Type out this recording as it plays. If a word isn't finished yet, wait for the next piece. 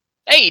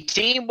Hey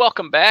team,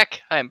 welcome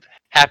back. I'm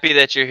happy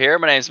that you're here.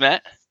 My name's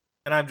Matt.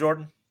 And I'm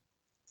Jordan.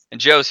 And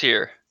Joe's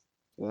here.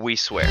 We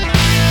swear.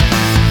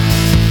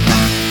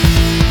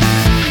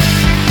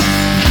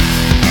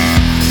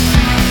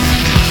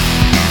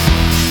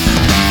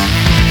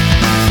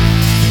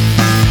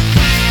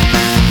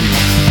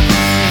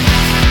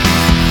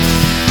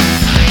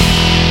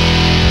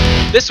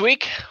 This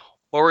week,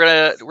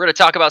 we're gonna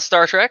talk about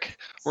Star Trek.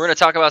 We're gonna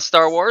talk about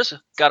Star Wars.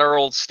 Got our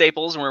old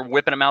staples, and we're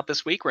whipping them out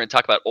this week. We're gonna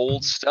talk about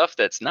old stuff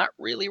that's not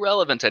really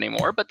relevant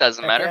anymore, but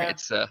doesn't matter.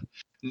 Yeah.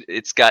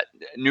 It's got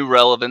new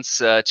relevance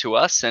to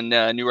us, and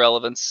new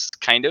relevance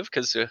kind of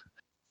because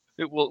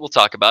we'll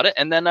talk about it,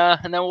 and then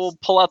we'll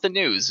pull out the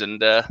news,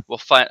 and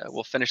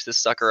we'll finish this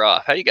sucker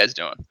off. How you guys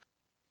doing?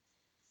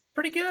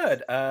 Pretty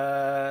good.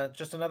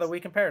 Just another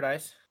week in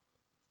paradise.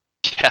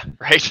 Yeah,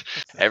 right.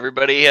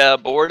 Everybody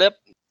bored up.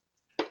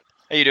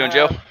 How you doing,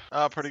 Joe?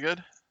 Pretty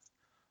good.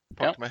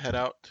 Poked my head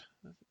out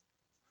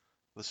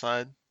the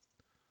side.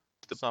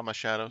 Saw my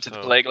shadow. To the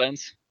plague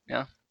lands.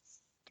 Yeah.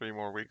 3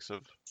 more weeks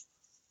of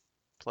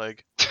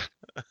plague.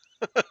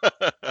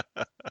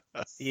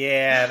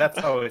 Yeah, that's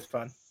always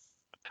fun.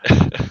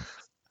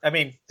 I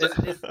mean,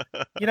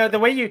 you know, the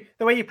way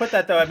you put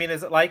that though. I mean,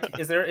 is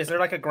there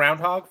like a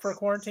groundhog for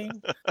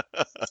quarantine?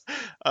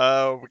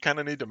 We kind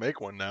of need to make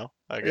one now,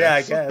 I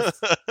guess. Yeah, I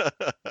guess.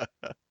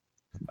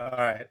 All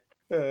right.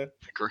 The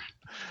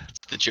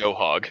Joe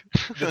Hog.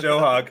 The Joe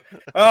Hog.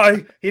 Oh,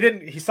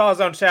 he saw his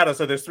own shadow,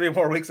 so there's 3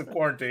 more weeks of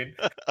quarantine.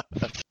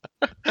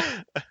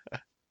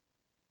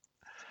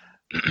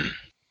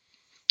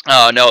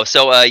 Oh no!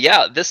 So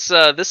yeah,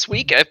 this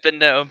week I've been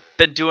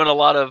doing a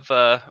lot of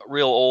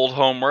real old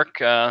homework.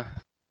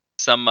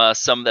 Some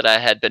that I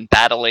had been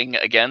battling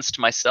against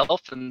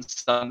myself, and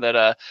some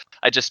that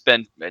I just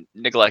been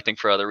neglecting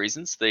for other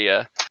reasons.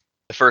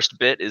 The first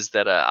bit is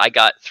that I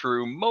got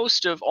through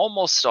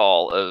almost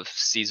all of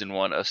season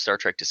 1 of Star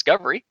Trek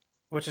Discovery.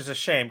 Which is a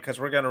shame because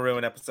we're going to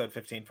ruin episode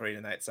 15 for you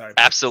tonight. Sorry.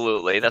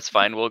 Absolutely, that's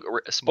fine.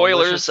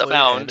 Spoilers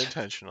abound. And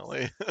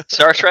intentionally.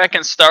 Star Trek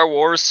and Star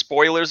Wars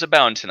spoilers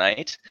abound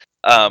tonight.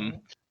 We're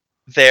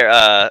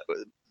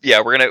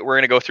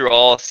gonna go through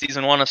all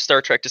season 1 of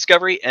Star Trek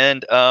Discovery,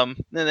 and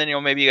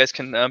then maybe you guys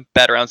can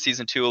bat around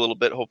season 2 a little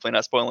bit. Hopefully,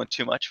 not spoiling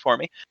too much for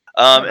me.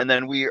 And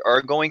then we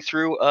are going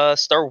through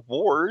Star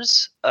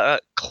Wars,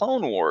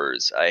 Clone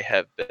Wars. I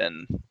have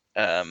been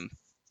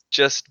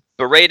just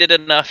berated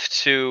enough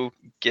to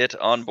get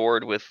on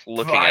board with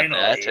looking at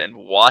that and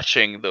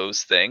watching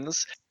those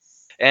things.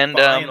 And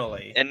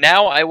and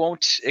now I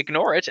won't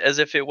ignore it as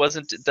if it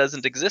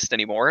doesn't exist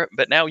anymore.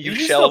 But now you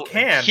shall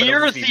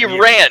hear the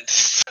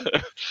rants.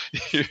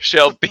 you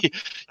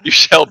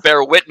shall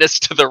bear witness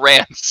to the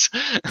rants.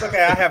 It's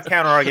okay, I have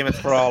counter arguments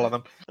for all of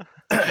them.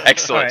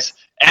 Excellent. Right.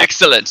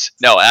 Excellent.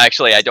 No,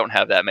 actually, I don't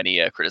have that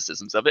many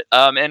criticisms of it.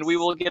 And we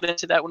will get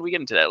into that when we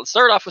get into that. Let's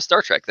start off with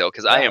Star Trek, though,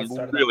 because I am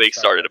really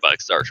excited about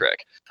Star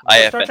Trek.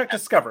 Star Trek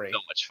Discovery. So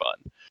much fun.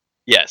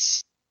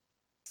 Yes.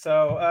 So,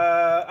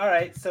 all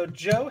right. So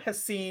Joe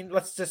has seen.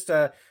 Let's just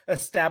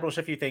establish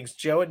a few things.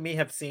 Joe and me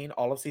have seen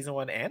all of season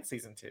 1 and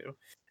season 2,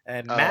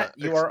 and Matt,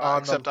 you are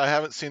on. Except I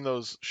haven't seen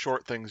those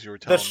short things you were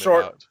telling me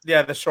about.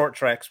 Yeah, the short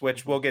treks,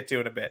 which we'll get to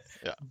in a bit.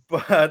 Yeah.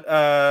 But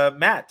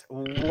Matt,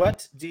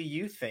 what do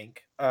you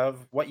think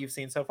of what you've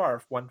seen so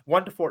far?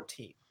 1 to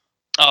 14.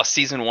 Oh,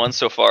 season 1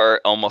 so far,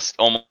 almost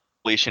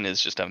completion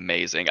is just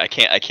amazing. I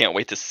can't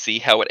wait to see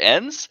how it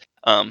ends.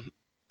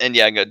 And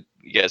yeah, good.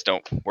 You guys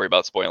don't worry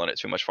about spoiling it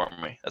too much for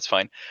me. That's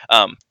fine.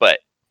 But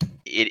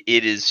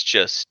it is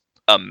just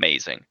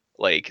amazing.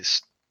 Like,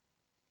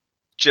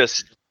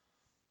 just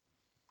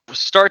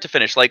start to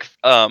finish. Like,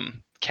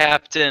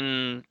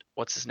 Captain,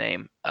 what's his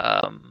name?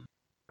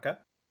 Okay.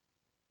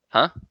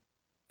 Huh?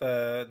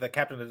 The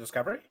Captain of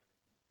Discovery?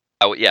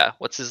 Oh yeah.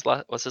 What's his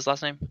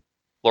last name?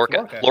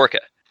 Lorca.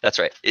 That's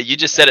right. You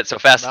just said it so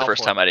fast the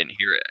first time I didn't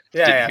hear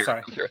it.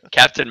 Sorry.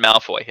 Captain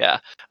Malfoy, yeah.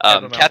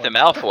 Captain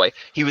Malfoy.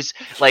 He was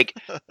like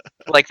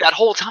that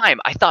whole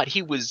time, I thought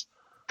he was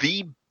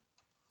the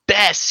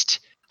best,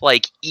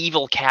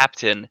 evil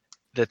captain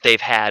that they've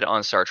had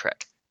on Star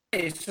Trek.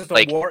 He's just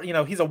a war,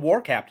 he's a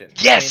war captain.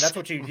 Yes. I mean, that's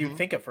what you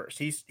think at first.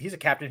 He's a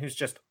captain who's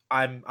just,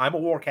 I'm a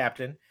war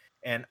captain,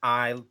 and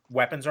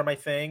weapons are my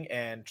thing,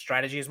 and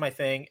strategy is my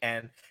thing,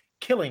 and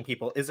killing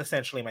people is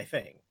essentially my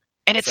thing.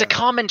 And it's a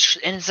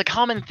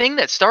common thing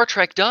that Star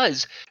Trek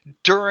does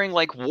during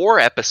war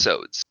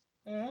episodes.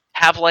 Mm-hmm.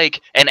 Have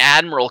an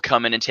admiral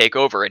come in and take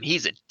over, and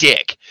he's a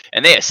dick.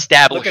 And they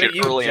establish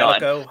it early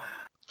on.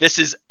 This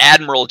is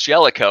Admiral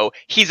Jellicoe.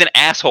 He's an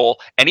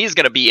asshole, and he's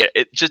going to be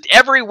just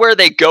everywhere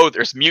they go.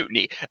 There's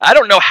mutiny. I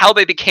don't know how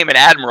they became an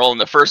admiral in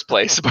the first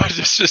place, but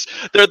it's just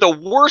they're the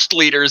worst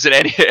leaders in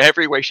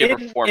every way, shape,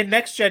 or form. In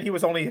Next Gen, he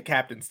was only a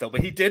captain still, but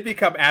he did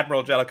become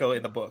Admiral Jellicoe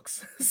in the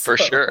books for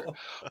sure.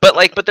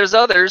 But there's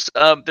others.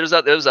 There's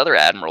other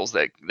admirals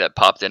that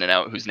popped in and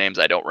out whose names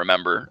I don't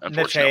remember.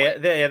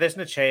 Unfortunately, there's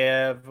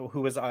Nechayev,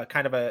 who was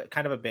kind of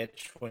a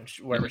bitch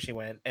wherever she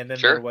went, and then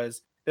there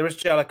was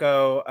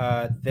Jellicoe.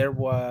 There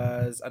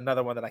was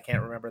another one that I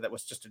can't remember that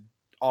was just an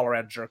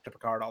all-around jerk to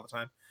Picard all the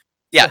time.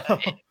 Yeah. So,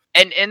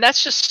 And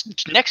that's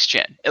just next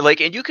gen.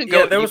 Like, and you can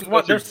go. yeah, there you was can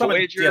one. go through There's some in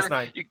Voyager.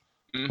 DS9.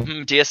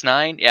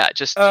 DS9. Yeah,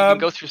 just you can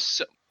go through.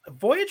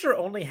 Voyager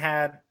only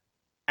had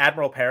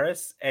Admiral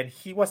Paris, and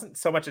he wasn't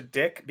so much a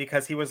dick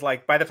because he was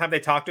like, by the time they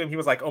talked to him, he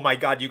was like, "Oh my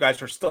god, you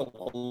guys are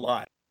still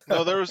alive."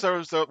 No, there was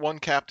that one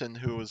captain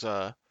who was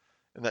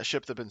in that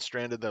ship that had been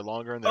stranded there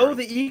longer, and Oh,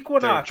 the they were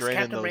Equinox, draining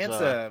Captain those.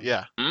 Ransom.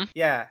 Yeah,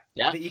 Yeah,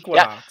 Yeah, the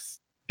Equinox.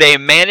 they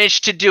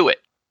managed to do it.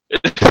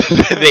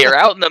 They are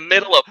out in the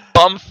middle of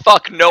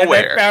bumfuck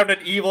nowhere. And they found an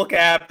evil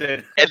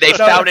captain. And they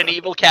found an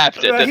evil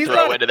captain to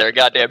throw into their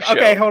goddamn show.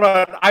 Okay, hold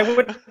on.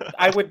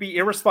 I would be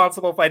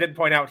irresponsible if I didn't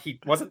point out he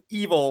wasn't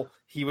evil.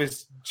 He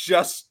was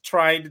just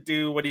trying to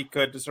do what he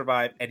could to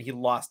survive, and he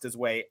lost his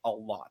way a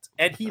lot.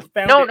 And he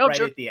found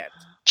it at the end.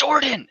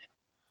 Jordan!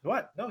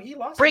 What? No, he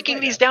lost Breaking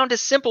his way these down to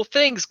simple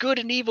things, good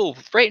and evil,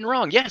 right and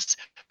wrong. Yes.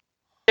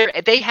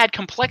 They had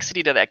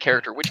complexity to that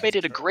character, which made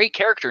it a great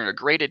character and a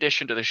great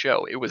addition to the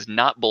show. It was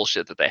not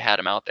bullshit that they had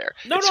him out there.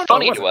 It's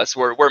funny to us.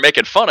 We're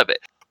making fun of it,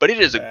 but it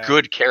is a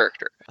good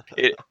character.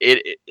 It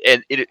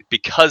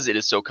because it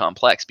is so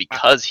complex,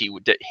 because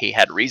he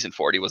had reason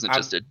for it. He wasn't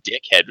just a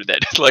dickhead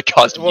that like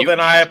caused. Well, then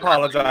I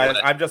apologize.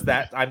 I'm just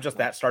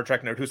that Star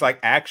Trek nerd who's like,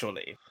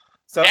 actually.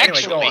 So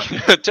anyway, go on.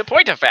 To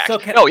point of fact.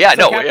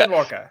 Captain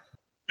Lorca.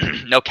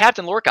 No,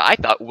 Captain Lorca, I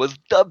thought was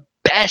the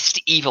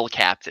best evil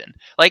captain.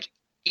 Like,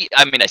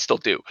 I mean, I still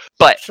do,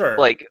 but sure.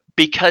 Like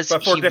because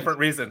for different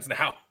reasons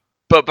now.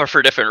 But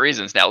for different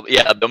reasons now.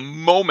 Yeah, the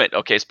moment,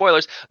 okay,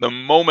 spoilers. The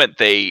moment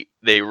they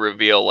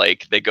reveal,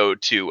 like, they go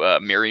to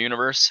Mirror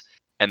Universe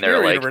and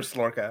they're Mirror Universe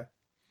Lorca.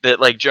 That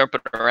like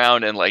jumping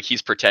around and like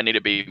he's pretending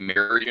to be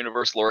Mirror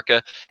Universe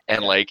Lorca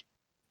and like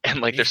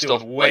they're still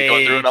way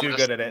going through and too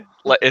good at it.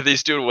 Like,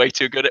 he's doing way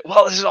too good at.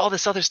 Well, there's all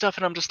this other stuff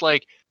and I'm just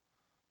like,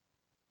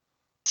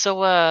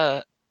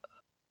 so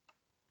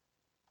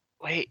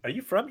wait, are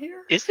you from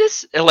here? Is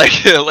this like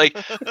and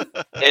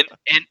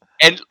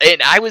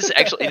I was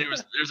actually there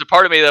was a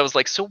part of me that was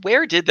like, so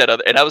where did that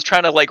other? And I was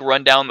trying to like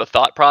run down the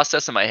thought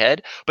process in my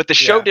head, but the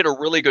show did a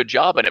really good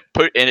job, and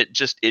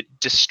it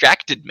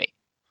distracted me,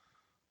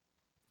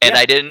 and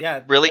I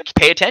didn't really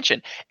pay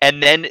attention.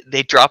 And then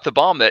they dropped the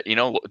bomb that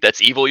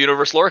that's evil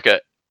Universe Lorca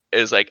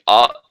is like,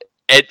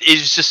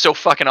 it's just so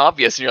fucking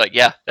obvious, and you're like,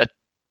 yeah, that.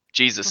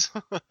 Jesus,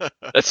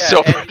 that's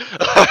so and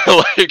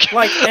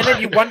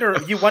then you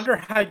wonder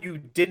how you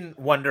didn't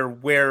wonder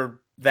where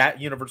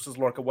that Universe's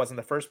Lorca was in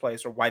the first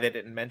place, or why they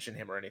didn't mention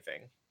him or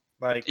anything.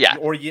 Like,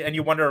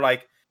 you wonder,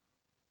 like,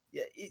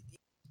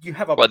 you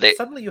have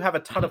suddenly you have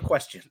a ton of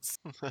questions.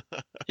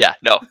 Yeah.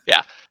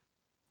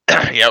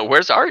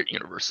 Where's our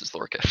Universe's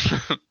Lorca?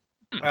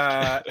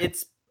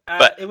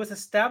 It was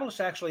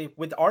established actually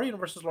with our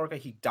Universe's Lorca.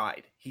 He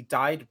died. He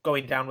died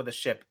going down with a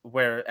ship,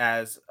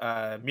 whereas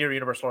Mirror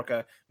Universe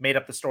Lorca made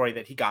up the story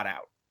that he got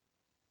out.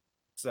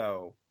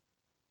 So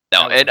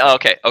no, and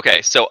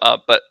okay. So,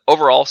 but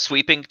overall,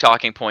 sweeping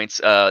talking points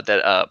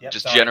that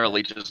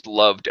generally just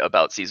loved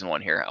about season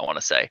 1 here. I want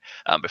to say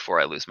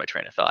before I lose my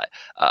train of thought,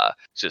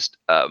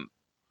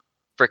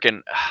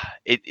 freaking,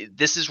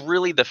 this is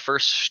really the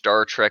first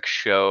Star Trek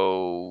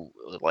show.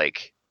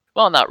 Like,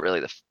 well, not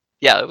really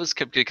it was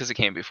because it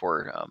came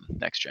before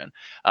Next Gen.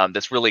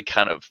 That's really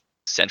kind of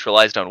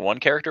centralized on one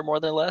character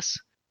more than less.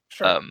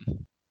 Sure.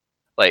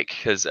 Like,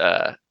 because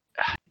I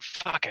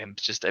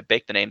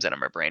baked the names out of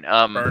my brain.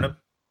 Burnham.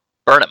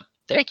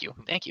 Thank you.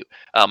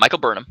 Michael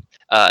Burnham.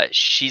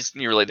 She's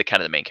really the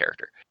kind of the main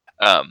character.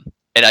 And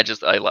I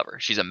love her.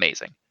 She's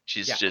amazing.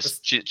 She's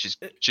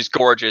she's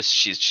gorgeous.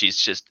 She's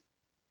just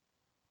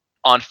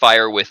on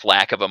fire with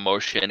lack of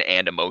emotion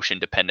and emotion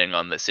depending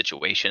on the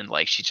situation.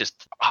 Like, she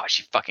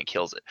fucking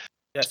kills it.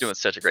 Yes. She's doing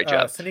such a great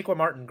job. Sonequa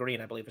Martin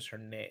Green, I believe, is her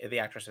name, the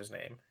actress's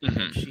name.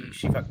 Mm-hmm.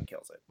 She fucking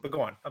kills it. But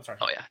go on. I'm sorry.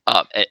 Oh yeah.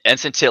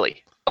 Ensign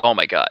Tilly. Oh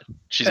my god,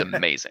 she's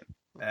amazing.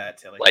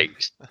 Tilly. Like,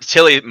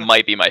 Tilly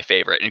might be my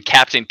favorite, and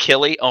Captain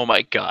Killy. Oh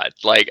my god.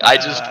 Like, I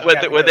just when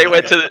they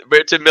went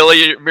to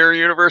Mirror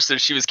Universe and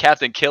she was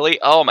Captain Killy.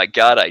 Oh my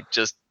god, I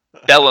just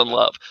fell in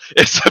love.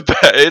 It's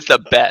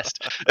the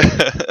best.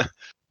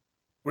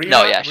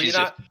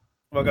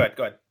 Well, go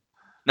ahead.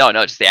 No,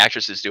 just the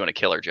actress is doing a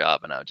killer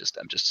job, and I'm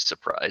just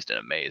surprised and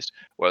amazed.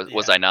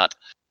 Was I not?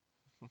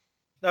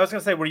 I was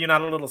gonna say, were you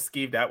not a little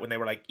skeeved out when they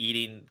were like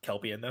eating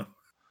Kelpian though?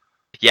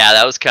 Yeah,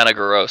 that was kind of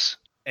gross.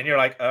 And you're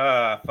like,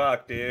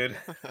 fuck, dude.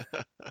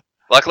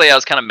 Luckily, I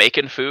was kind of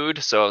making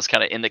food, so I was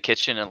kind of in the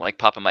kitchen and like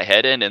popping my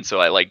head in, and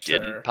so I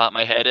didn't pop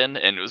my head in,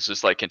 and it was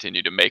just like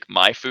continue to make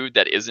my food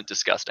that isn't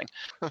disgusting.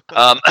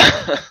 Apparently,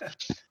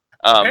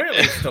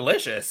 it's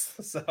delicious.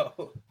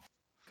 So,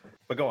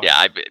 but go on.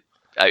 Yeah,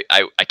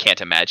 I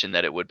can't imagine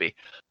that it would be.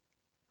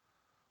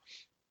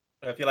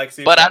 If you like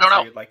sushi, but I don't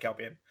know. You'd like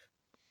Kelpian.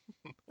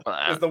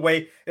 It's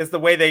the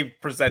way they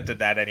presented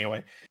that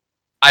anyway.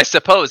 I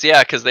suppose,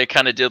 yeah, because they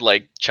kind of did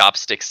like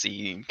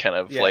chopsticksy kind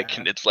of like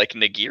it's like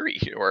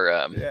nigiri or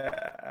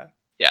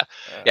yeah,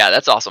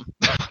 that's awesome.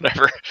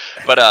 Whatever,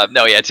 but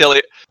no, yeah,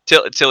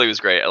 Tilly was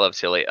great. I love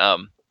Tilly.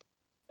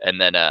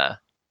 And then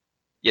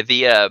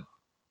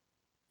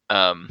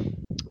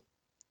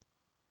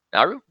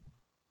Naru.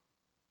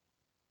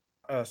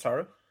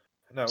 Saru?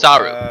 No.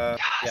 Saru. Yeah,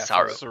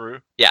 Saru.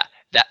 Yeah,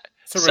 that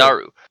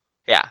Saru.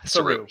 Yeah,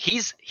 Saru.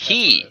 He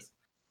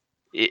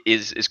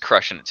is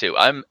crushing it too.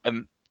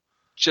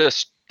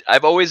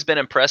 I've always been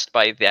impressed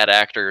by that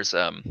actor's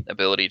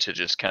ability to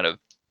just kind of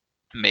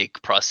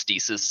make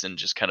prosthesis and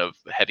just kind of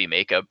heavy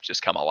makeup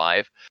just come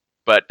alive.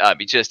 But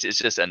it's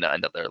just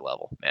another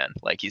level, man.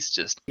 Like he's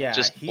just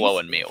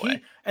blowing me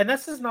away. And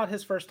this is not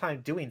his first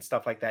time doing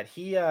stuff like that.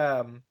 He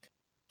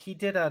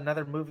did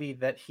another movie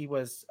that he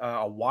was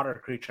a water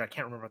creature. I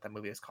can't remember what that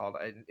movie is called.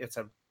 It's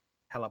a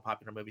hella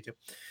popular movie too.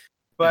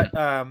 But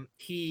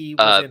he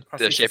was in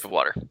The Shape of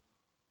Water.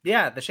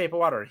 Yeah, The Shape of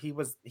Water. He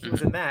was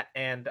in that,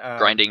 and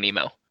Grinding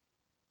Nemo.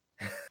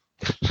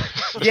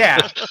 Yeah.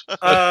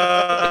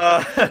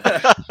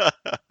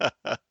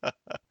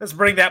 Let's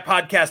bring that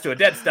podcast to a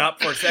dead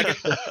stop for a second.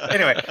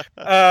 Anyway,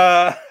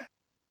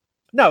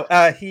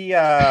 he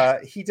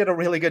did a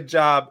really good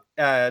job,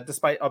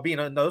 despite being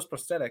on those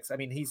prosthetics. I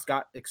mean, he's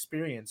got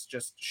experience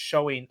just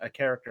showing a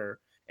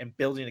character and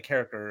building a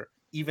character,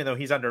 even though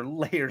he's under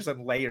layers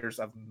and layers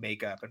of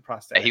makeup and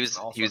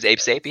prosthetics. He was Ape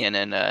Sapien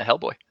in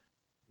Hellboy.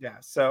 Yeah.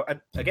 So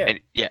again,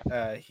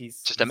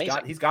 he's just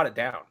amazing. He's got it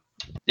down.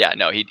 Yeah,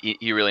 no,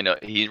 he really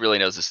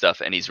knows his stuff,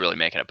 and he's really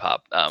making it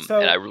pop. And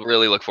I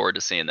really look forward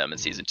to seeing them in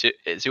season 2.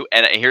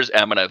 And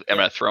I'm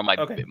gonna throw my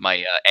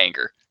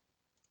anger.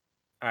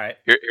 All right.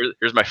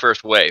 Here's my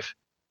first wave.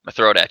 I'm gonna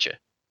throw it at you.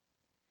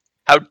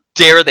 How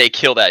dare they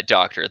kill that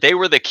doctor? They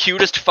were the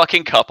cutest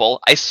fucking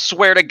couple. I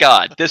swear to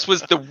God, this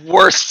was the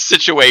worst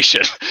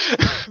situation.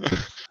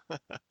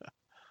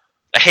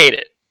 I hate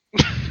it.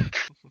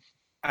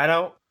 I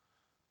don't.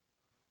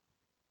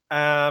 So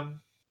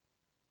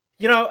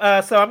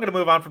I'm going to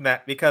move on from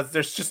that because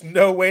there's just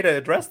no way to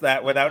address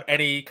that without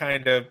any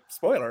kind of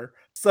spoiler.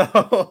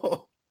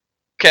 So.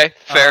 Okay,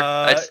 fair.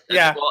 I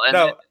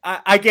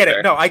get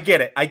it. No, I get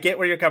it. I get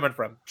where you're coming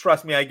from.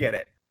 Trust me, I get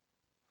it.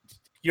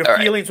 Your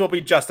feelings will be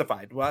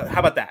justified. Well, how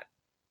about that?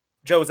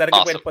 Joe, is that a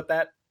good way to put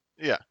that?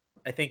 Yeah.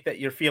 I think that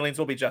your feelings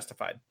will be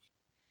justified.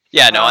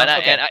 Yeah, no,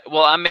 whatever.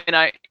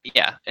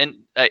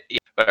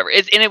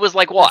 It was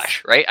like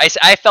Wash, right?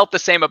 I felt the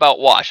same about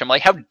Wash. I'm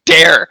like, how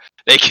dare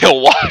they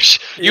kill Wash,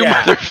 you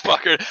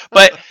motherfucker?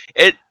 But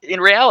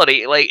in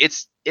reality, like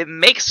it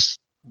makes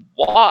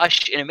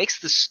Wash and it makes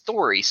the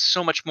story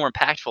so much more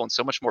impactful and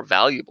so much more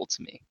valuable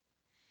to me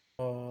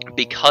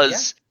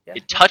because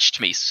it touched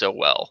me so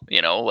well.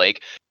 You know,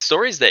 like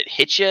stories that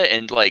hit you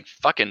and like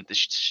fucking the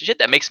shit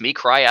that makes me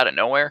cry out of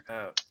nowhere.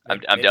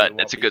 I'm done.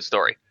 That's a good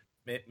story.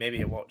 Maybe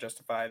it won't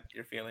justify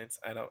your feelings.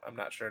 I'm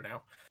not sure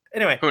now.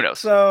 Anyway, who knows?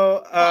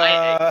 So,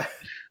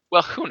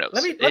 who knows?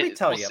 Let me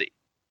tell you. See.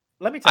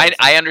 Let me tell you.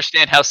 I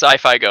understand how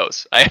sci-fi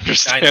goes. I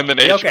understand the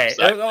nature. Okay,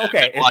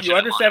 okay. If you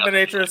understand the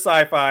nature of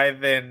sci-fi,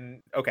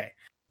 then okay.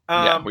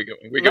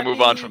 We can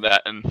move on from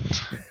that and.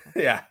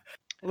 Yeah.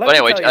 But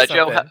anyway,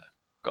 Joe,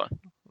 go on. All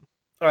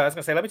right, I was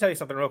gonna say, let me tell you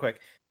something real quick.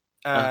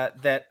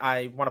 That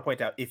I want to point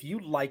out. If you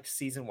liked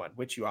season 1,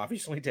 which you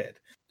obviously did,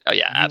 oh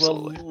yeah,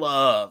 absolutely, you will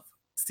love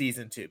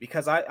season 2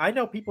 because I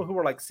know people who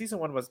were like season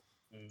 1 was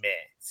meh.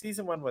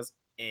 Season 1 was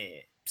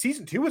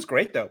Season 2 was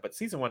great though, but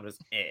season 1 was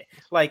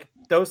Like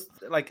those,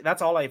 like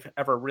that's all I've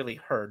ever really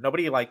heard.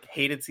 Nobody like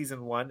hated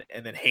season 1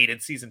 and then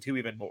hated season 2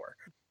 even more.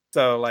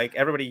 So like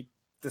everybody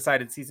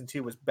decided season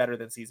 2 was better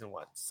than season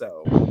 1.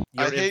 So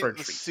you're in for a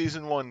treat.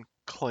 Season 1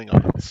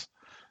 Klingons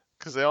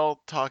because they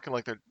all talking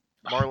like they're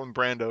Marlon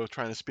Brando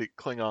trying to speak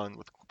Klingon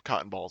with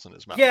cotton balls in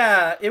his mouth.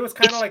 Yeah, it was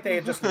kind of like they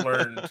had just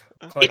learned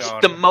Klingon. It's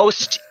the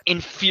most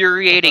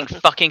infuriating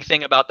fucking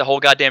thing about the whole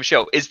goddamn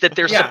show is that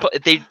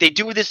they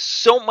do this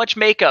so much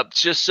makeup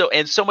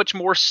and so much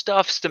more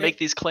stuffs to make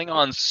these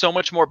Klingons so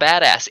much more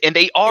badass, and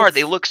they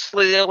look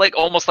like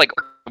almost like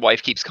my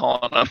wife keeps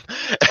calling them,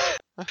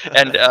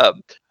 and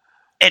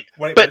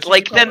but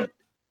like then.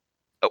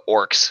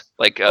 Orcs,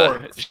 like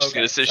she's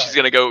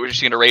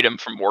gonna raid him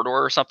from Mordor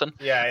or something.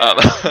 Yeah.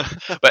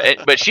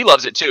 But she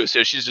loves it too,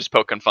 so she's just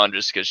poking fun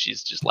just because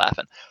she's just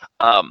laughing.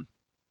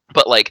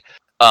 But like,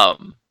 no,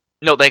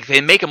 like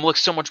they make them look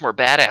so much more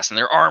badass, and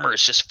their armor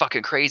is just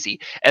fucking crazy.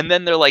 And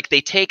then they're like,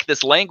 they take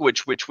this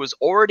language which was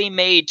already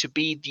made to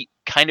be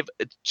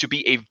to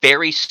be a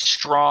very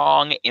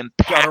strong,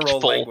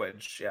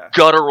 impactful,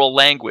 guttural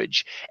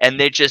language, and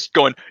they're just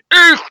going.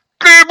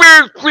 It's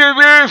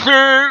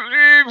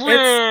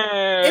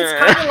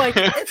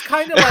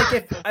kind of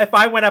like if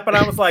I went up and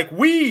I was like,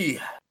 we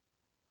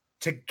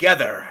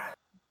together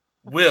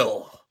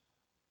will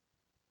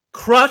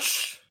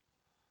crush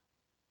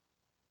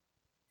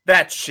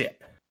that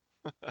ship.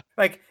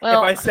 Like if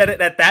I said it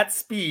at that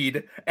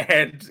speed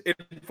and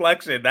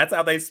inflection, that's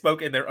how they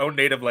spoke in their own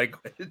native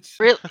language.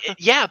 Really?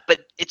 Yeah,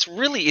 but it's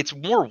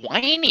more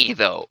whiny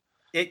though.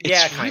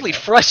 It's really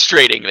kinda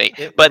frustrating me.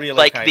 But really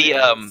like the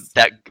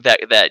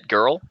that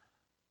girl,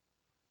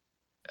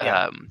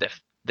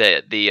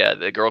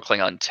 the girl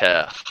Klingon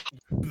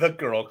the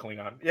girl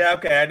Klingon. Yeah,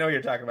 okay, I know what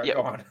you're talking about. Yeah,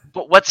 go on.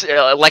 But what's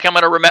like I'm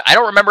gonna remember? I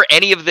don't remember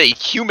any of the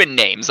human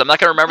names. I'm not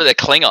gonna remember the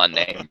Klingon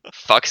name.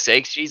 Fuck's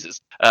sakes,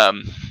 Jesus.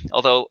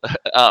 Although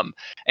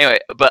anyway,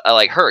 but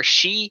like her,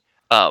 she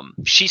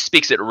she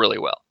speaks it really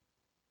well.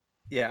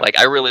 Yeah. Like,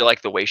 I really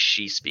like the way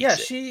she speaks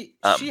it. She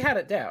had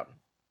it down.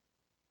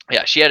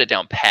 Yeah, she had it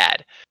down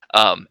pad.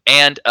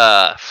 And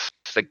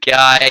the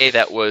guy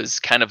that was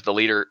kind of the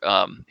leader,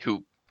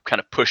 who kind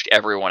of pushed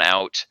everyone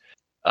out,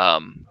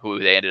 who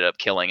they ended up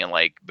killing and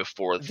like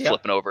before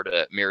flipping over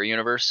to Mirror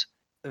Universe.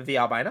 The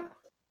albino?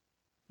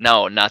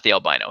 No, not the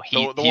albino.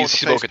 He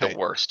spoke at the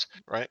worst.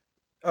 Right?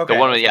 Okay.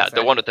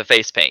 The one with the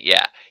face paint.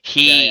 Yeah.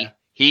 He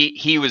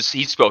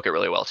spoke it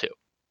really well too.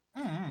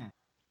 Mm-hmm.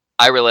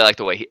 I really like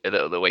the way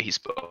he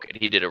spoke it.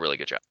 He did a really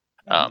good job.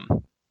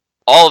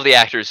 All of the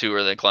actors who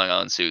were the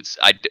Klingon suits,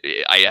 I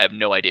have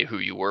no idea who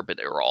you were, but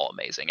they were all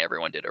amazing.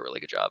 Everyone did a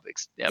really good job.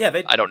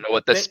 I don't know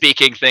what the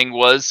speaking thing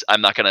was. I'm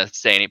not going to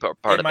say any part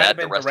of that.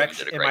 The rest of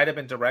them did it might have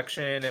been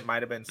direction. It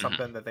might have been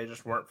something that they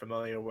just weren't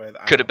familiar with.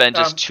 Could have been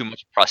just too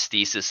much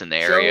prosthesis in the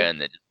area,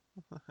 and it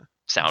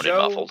sounded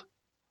muffled.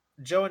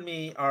 Joe and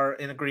me are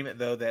in agreement,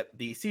 though, that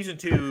the season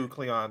 2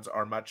 Klingons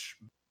are much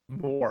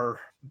more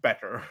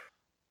better.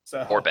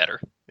 Or better.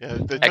 Yeah,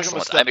 they took excellent. Them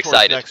a step I'm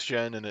excited. Next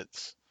gen, and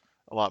it's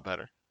a lot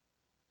better.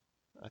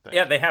 I think.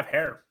 Yeah, they have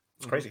hair.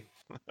 It's crazy.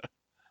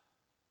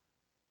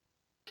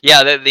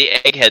 Yeah, the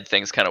egghead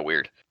thing's kind of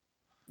weird.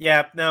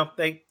 Yeah, no,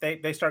 they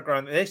start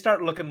growing. They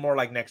start looking more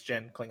like next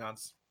gen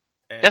Klingons,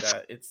 and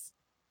it's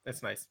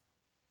nice.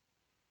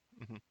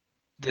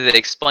 Did they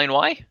explain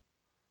why?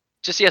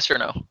 Just yes or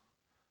no?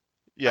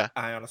 Yeah,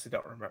 I honestly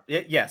don't remember.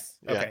 Yes.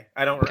 Okay.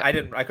 Yeah.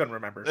 I couldn't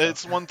remember. So.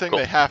 It's one thing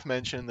they half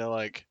mentioned. They're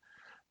like,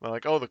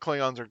 oh, the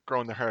Klingons are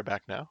growing their hair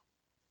back now.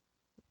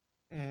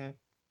 Mm-hmm.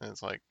 And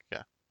it's like,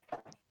 yeah.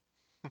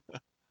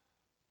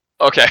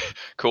 Okay,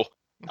 cool.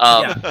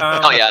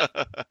 Yeah.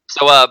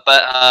 So,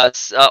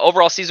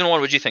 overall, season 1,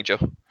 what'd you think, Joe?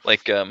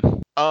 Like,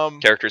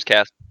 characters,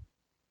 cast.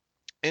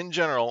 In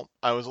general,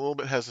 I was a little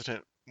bit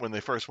hesitant when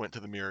they first went to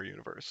the Mirror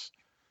Universe,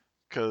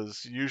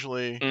 because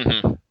usually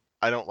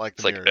I don't like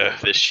the Mirror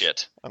Universe. This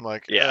shit. I'm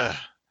like, yeah.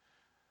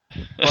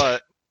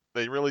 But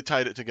they really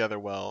tied it together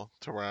well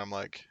to where I'm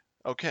like,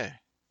 okay,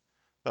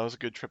 that was a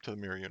good trip to the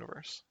Mirror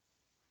Universe.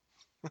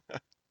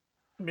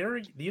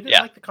 You didn't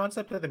like the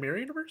concept of the Mirror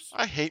Universe?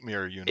 I hate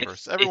Mirror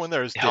Universe. Everyone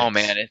there is dicks. Oh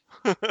man,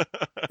 everyone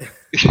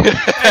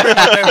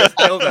there is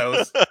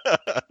dildos.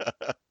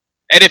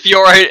 And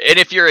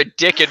if you're a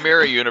dick in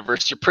Mirror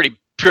Universe, you're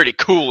pretty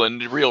cool in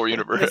the real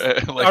universe.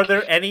 Are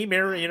there any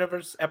Mirror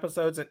Universe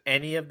episodes in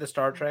any of the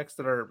Star Treks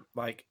that are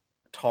like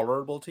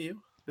tolerable to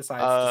you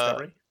besides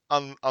Discovery?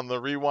 On the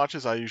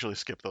rewatches, I usually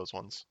skip those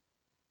ones.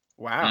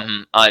 Wow.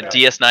 Okay.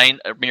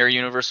 DS9 Mirror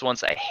Universe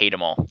ones, I hate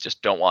them all.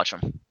 Just don't watch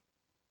them.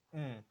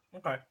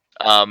 Okay.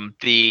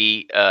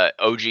 The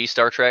OG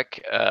Star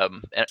Trek,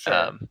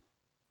 sure.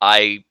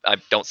 I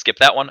don't skip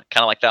that one.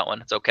 Kind of like that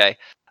one. It's okay.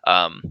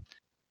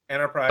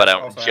 Enterprise, but I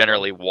don't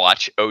generally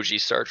watch OG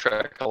Star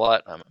Trek a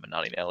lot. I'm a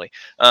naughty Nelly.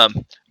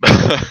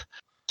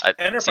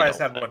 Enterprise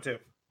had one too.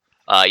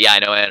 Yeah, I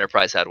know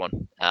Enterprise had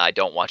one. I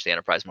don't watch the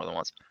Enterprise more than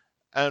once.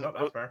 And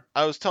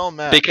I was telling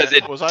Matt, because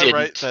it was I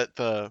right that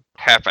the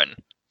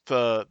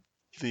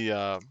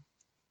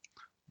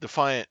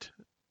Defiant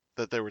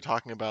that they were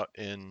talking about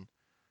in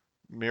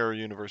Mirror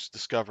Universe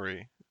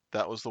Discovery,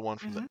 that was the one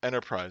from the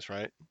Enterprise,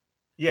 right?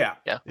 Yeah.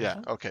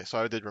 Okay, so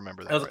I did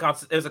remember that.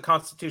 It was a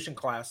Constitution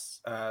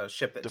class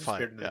ship that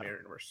disappeared into the Mirror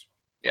Universe.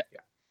 Yeah.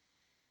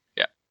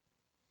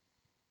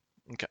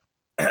 Okay.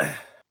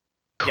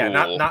 Cool.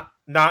 Yeah,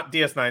 not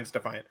DS9's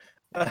Defiant.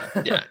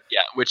 yeah,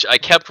 which I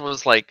kept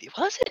was like,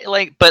 was it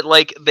like? But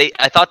like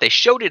I thought they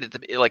showed it at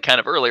the like kind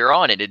of earlier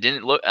on, and it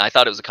didn't look. I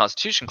thought it was a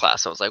Constitution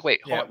class. So I was like,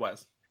 wait, hold on. It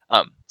was.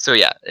 So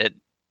yeah,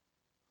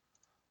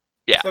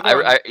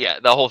 Yeah,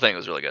 the whole thing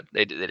was really good.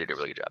 They did a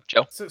really good job.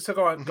 Joe? So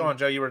go on,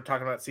 Joe. You were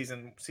talking about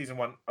season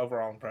 1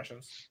 overall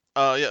impressions.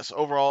 Yes,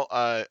 overall,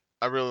 I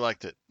really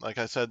liked it. Like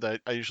I said,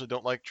 I usually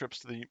don't like trips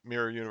to the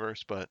Mirror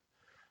Universe, but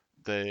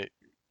they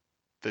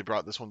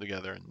brought this one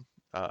together, and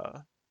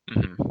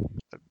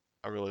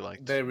I really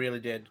liked. They really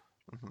did.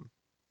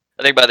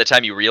 I think by the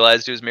time you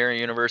realized it was Mirror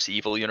Universe,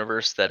 Evil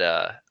Universe, that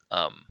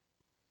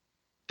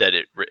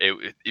it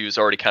was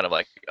already kind of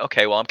like,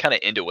 okay, well, I'm kind of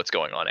into what's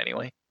going on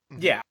anyway.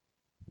 Yeah.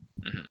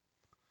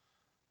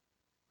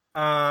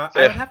 I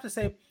have to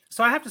say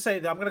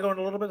that I'm going to go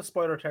into a little bit of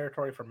spoiler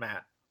territory for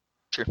Matt.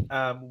 Sure.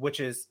 Which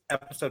is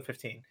episode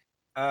 15.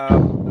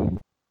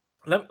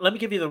 Let me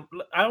give you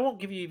I won't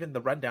give you even the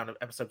rundown of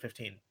episode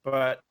 15,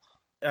 but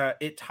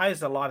it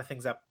ties a lot of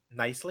things up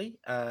nicely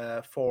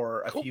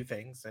for a few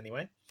things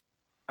anyway.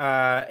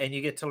 And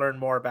you get to learn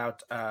more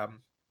about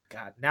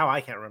God, now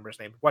I can't remember his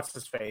name. What's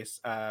his face?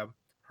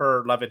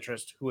 Her love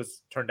interest, who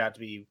was turned out to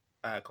be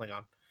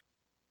Klingon.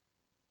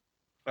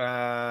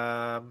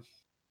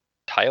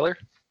 Tyler?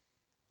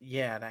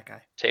 Yeah, that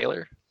guy.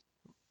 Taylor?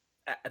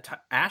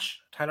 Ash?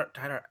 Tyler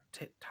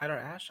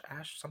Ash?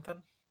 Ash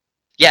something?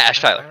 Yeah,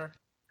 Ash Tyler.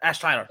 Ash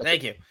Tyler.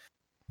 Thank you.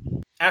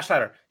 Ash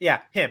Tyler.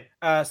 Yeah, him.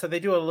 So they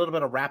do a little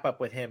bit of wrap up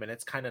with him, and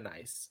it's kind of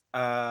nice.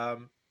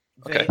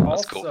 Okay,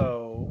 that's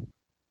cool.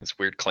 It's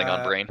weird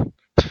Klingon brain.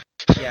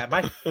 Yeah,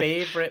 my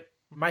favorite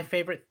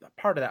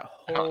part of that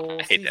whole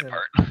I hate season. that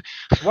part.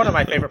 One of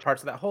my favorite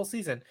parts of that whole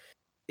season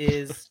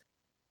is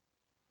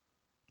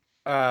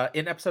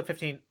in episode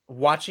 15,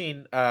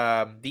 watching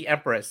the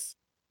Empress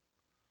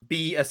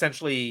be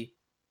essentially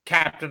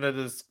captain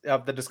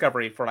of the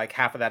Discovery for like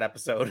half of that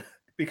episode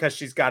because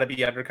she's got to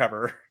be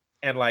undercover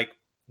and like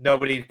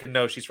nobody can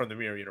know she's from the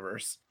mirror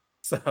universe.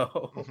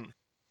 So,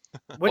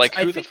 like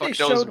who the fuck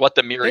knows what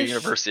the mirror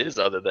universe is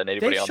other than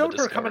anybody on the Discovery? They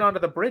showed her coming onto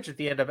the bridge at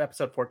the end of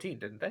episode 14,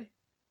 didn't they?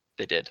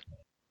 They did.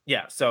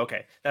 Yeah. So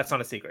okay, that's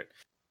not a secret.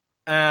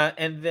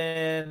 And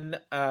then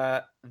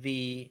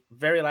the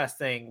very last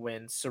thing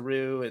when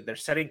Saru, they're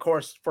setting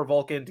course for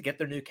Vulcan to get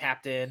their new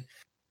captain,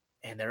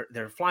 and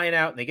they're flying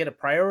out and they get a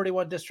priority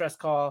 1 distress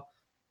call,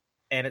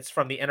 and it's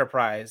from the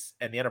Enterprise,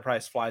 and the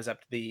Enterprise flies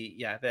up to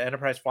the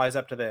Enterprise flies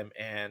up to them,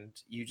 and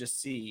you just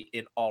see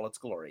in all its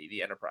glory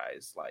the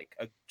Enterprise, like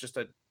just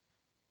a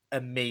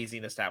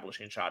amazing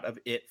establishing shot of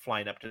it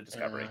flying up to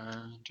Discovery.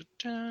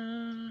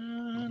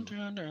 I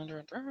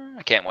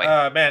can't wait.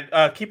 Man,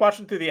 keep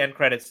watching through the end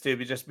credits too,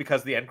 just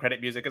because the end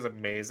credit music is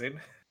amazing.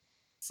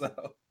 So,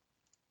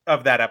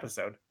 of that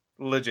episode,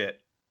 legit.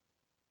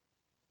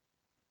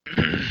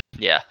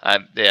 Yeah,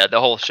 the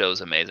whole show's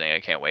amazing. I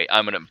can't wait.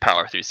 I'm gonna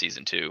power through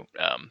season 2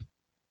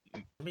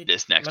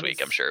 this next week.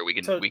 I'm sure we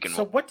can.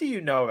 So, what do you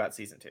know about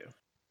season 2?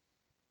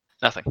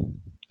 Nothing.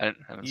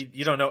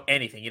 You don't know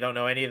anything. You don't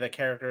know any of the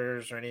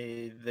characters or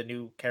any of the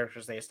new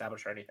characters they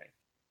established or anything.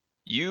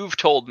 You've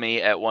told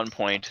me at one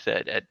point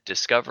that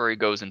Discovery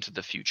goes into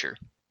the future,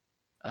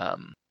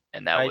 and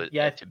that was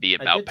to be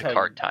about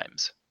Picard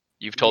times.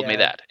 You've told me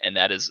that, and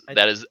that is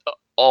the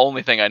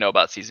only thing I know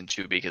about season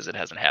 2 because it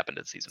hasn't happened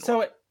in season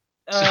 1.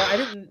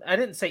 I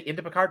didn't say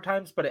into Picard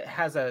times, but it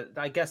has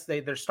I guess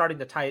they're starting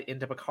to tie it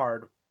into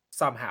Picard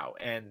somehow,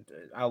 and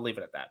I'll leave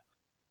it at that.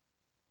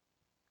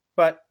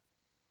 But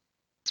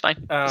it's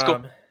fine. It's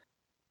cool.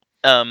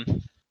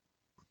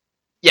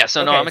 Yeah.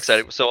 So no, I'm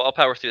excited. So I'll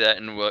power through that,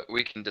 and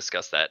we can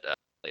discuss that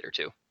later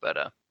too.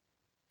 But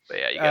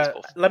yeah, you guys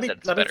both. Let me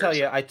tell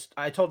you. I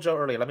told Joe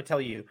earlier. Let me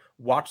tell you.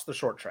 Watch the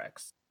short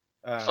tracks.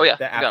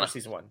 After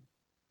season 1,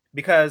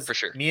 because for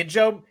sure. Me and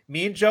Joe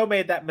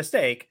made that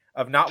mistake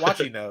of not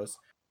watching those.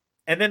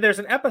 And then there's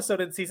an episode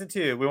in season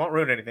 2. We won't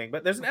ruin anything,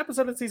 but there's an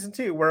episode in season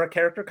 2 where a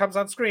character comes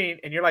on screen,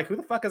 and you're like, "Who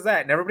the fuck is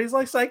that?" And everybody's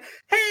like,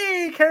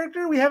 "Hey,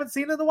 character, we haven't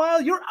seen in a while.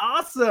 You're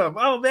awesome.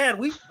 Oh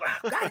man,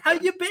 how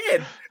you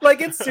been?" Like,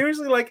 it's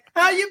seriously like,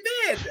 "How you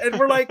been?" And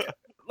we're like,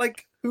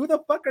 "Who the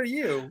fuck are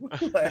you?"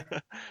 Do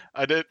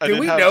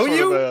we know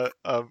you?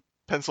 A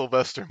pencil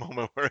vester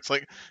moment where it's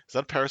like, is that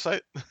a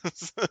parasite?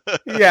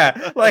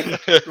 Yeah, like,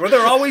 were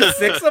there always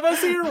 6 of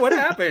us here? What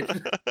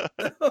happened?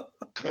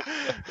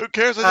 Who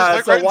cares?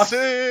 I just like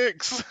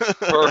 6.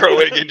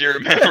 Burrowing into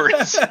your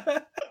memories.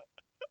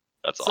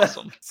 That's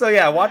awesome. So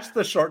yeah, watch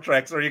the short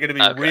tracks, or you're going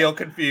to be real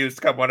confused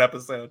come one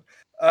episode.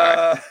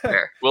 Right,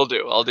 fair. Will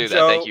do. I'll do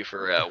that. Thank you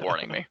for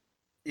warning me.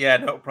 Yeah,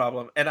 no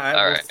problem. And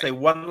I will say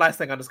one last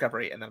thing on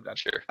Discovery, and then I'm done.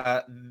 Sure.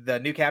 The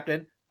new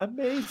captain,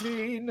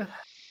 amazing.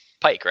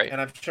 Pike, right? And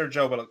I'm sure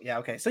Joe will. Yeah,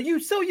 okay. So you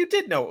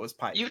did know it was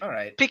Pike. All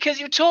right. Because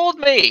you told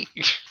me.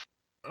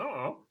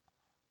 Oh.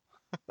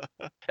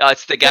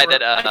 It's the guy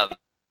that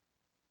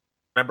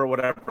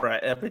remember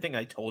everything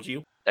I told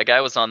you. That guy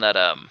was on that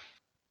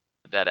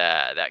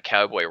that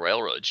Cowboy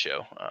Railroad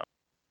show.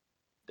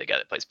 The guy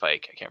that plays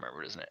Pike. I can't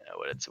remember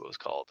what it was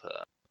called.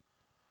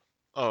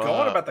 Go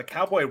on about the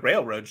Cowboy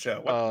Railroad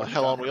show. What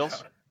Hell on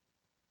Wheels.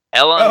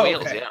 Hell on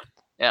Wheels. Okay.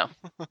 Yeah.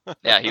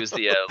 He was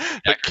the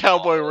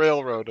Cowboy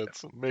Railroad.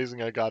 It's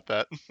amazing I got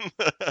that.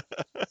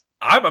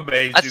 I'm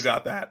amazed you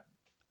got that.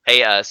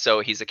 Hey,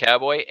 so he's a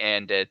cowboy,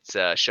 and it's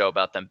a show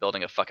about them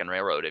building a fucking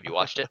railroad. Have you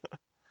watched it?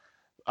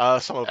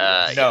 Some of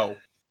them. No.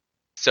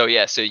 So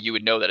you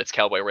would know that it's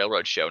Cowboy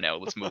Railroad show. Now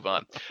let's move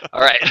on.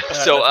 All right.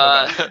 So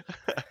I'll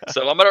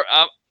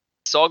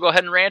go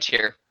ahead and rant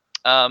here.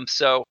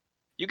 So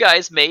you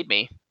guys made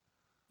me.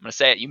 I'm gonna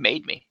say it. You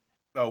made me.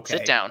 Okay.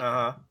 Sit down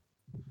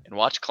and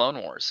watch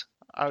Clone Wars.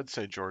 I would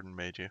say Jordan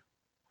made you.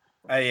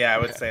 Yeah, I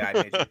would say I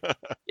made you.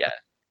 Yeah,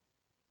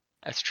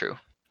 that's true.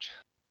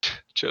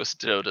 Joe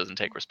doesn't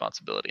take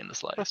responsibility in the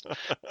slightest.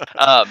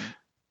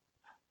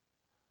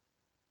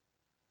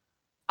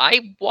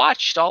 I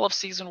watched all of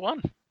season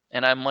 1,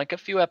 and I'm like a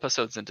few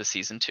episodes into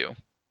season 2.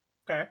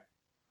 Okay.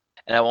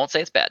 And I won't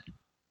say it's bad.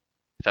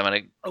 If I'm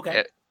gonna.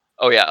 Okay.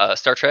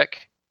 Star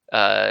Trek,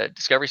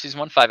 Discovery season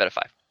 1, 5 out of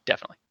 5,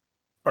 definitely.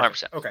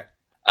 100%. Okay.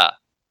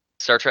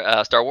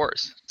 Star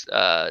Wars,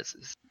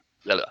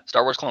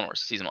 Star Wars Clone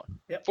Wars season 1,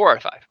 yep. 4 out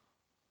of 5.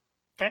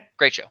 Okay.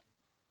 Great show.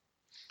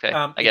 Okay,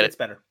 I get it. It's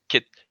better.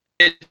 Kid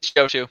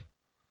show too.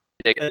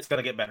 It's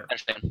gonna get better.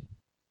 Understand.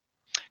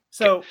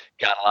 So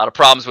got a lot of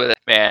problems with it,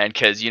 man,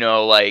 because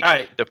like all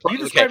right, you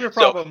describe your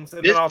problems,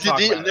 and then I'll talk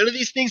about it. None of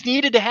these things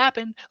needed to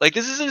happen. Like,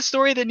 this isn't a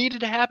story that needed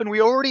to happen.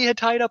 We already had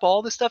tied up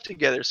all this stuff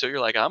together. So you're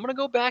like, I'm gonna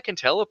go back and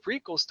tell a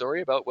prequel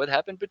story about what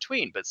happened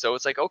between. But so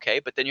it's like, okay,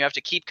 but then you have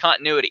to keep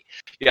continuity.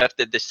 You have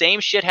to, the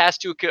same shit has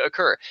to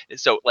occur.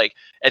 So like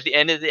at the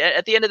end of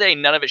the day,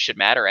 none of it should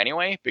matter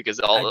anyway, because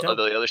all of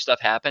the other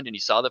stuff happened, and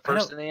you saw the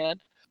first and the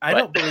end. I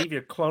don't believe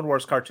your Clone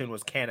Wars cartoon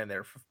was canon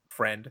there,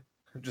 friend.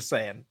 I'm just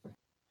saying.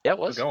 Yeah, it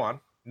was. So go on.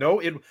 No,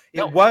 it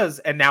was,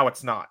 and now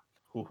it's not.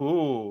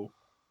 Ooh.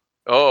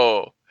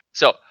 Oh,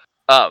 so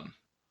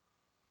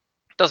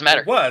doesn't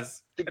matter. It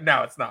was, and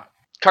now it's not.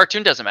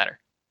 Cartoon doesn't matter.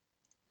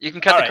 You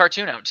can cut the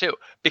cartoon out too,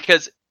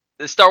 because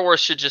the Star Wars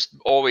should just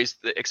always,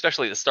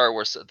 especially the Star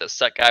Wars, the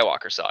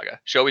Skywalker saga,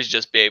 should always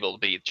just be able to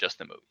be just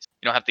the movies.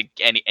 You don't have to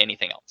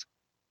anything else.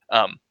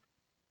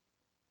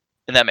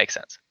 And that makes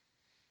sense.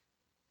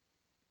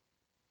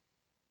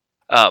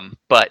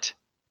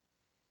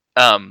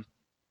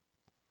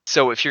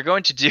 So if you're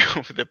going to do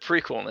the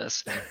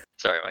prequelness,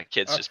 sorry, my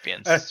kid's just being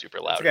super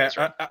loud. It's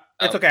okay.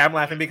 It's okay. I'm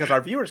laughing because our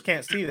viewers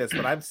can't see this,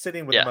 but I'm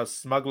sitting with the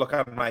most smug look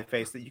on my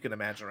face that you can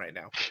imagine right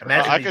now.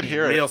 Imagine I could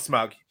hear real it.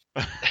 smug.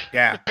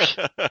 Yeah.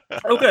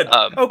 Oh, good.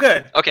 Oh,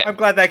 good. Okay. I'm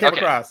glad that came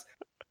across.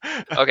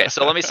 Okay,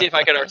 so let me see if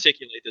I can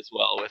articulate this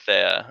well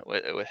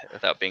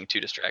without being too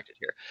distracted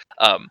here.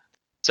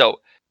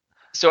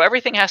 So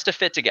everything has to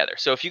fit together.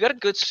 So if you got a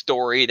good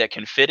story that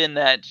can fit in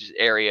that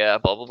area,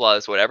 blah blah blah,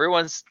 is what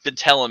everyone's been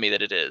telling me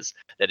that it is,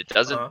 that it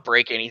doesn't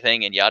break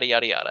anything and yada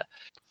yada yada.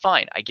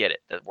 Fine, I get it.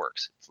 That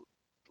works.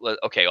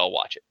 Okay, I'll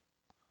watch it.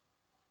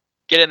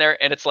 Get in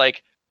there, and it's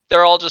like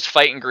they're all just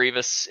fighting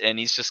Grievous, and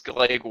he's just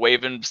like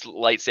waving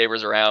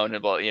lightsabers around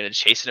and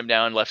chasing him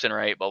down left and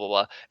right, blah blah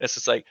blah. And it's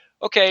just like,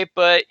 okay,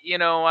 but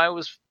I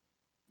was,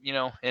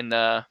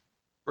 in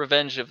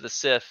Revenge of the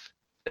Sith,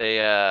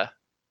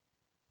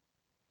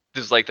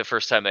 this was like the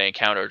first time they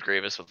encountered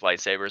Grievous with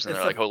lightsabers, and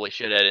they're like, "Holy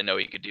shit, I didn't know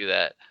he could do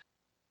that."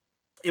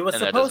 It was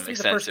supposed to be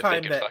the first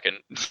time that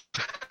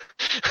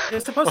it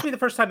was supposed to be the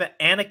first time that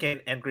Anakin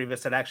and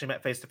Grievous had actually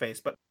met face to face,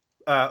 but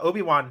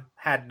Obi-Wan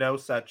had no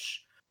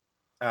such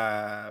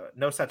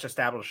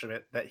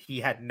establishment that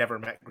he had never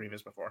met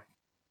Grievous before.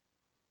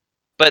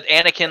 But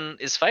Anakin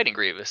is fighting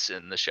Grievous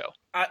in the show.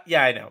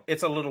 Yeah, I know.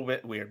 It's a little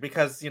bit weird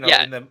because in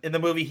the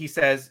movie he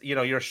says,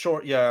 you're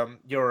short,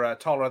 you're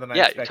taller than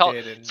I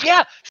expected.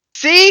 Yeah,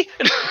 see,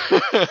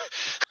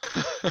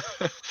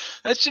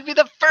 that should be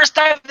the first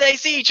time they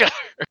see each other.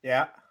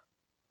 Yeah.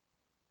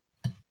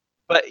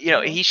 But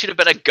he should have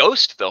been a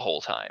ghost the whole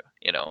time.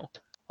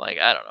 Like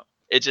I don't know.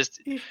 It just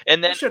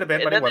and then he should have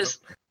been, but he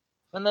wasn't.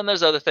 And then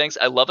there's other things.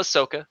 I love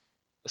Ahsoka.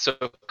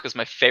 Ahsoka is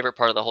my favorite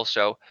part of the whole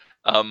show.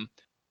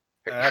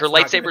 Her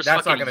lightsaber's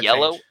fucking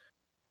yellow.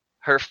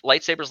 Her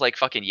lightsaber's like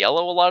fucking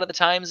yellow a lot of the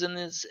times in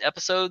these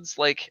episodes.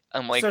 Like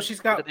I'm like, so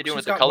what are they doing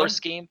with the color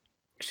scheme?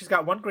 She's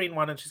got one green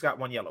one and she's got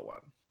one yellow one.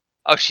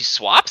 Oh, she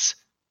swaps?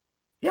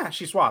 Yeah,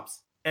 she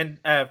swaps, and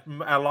a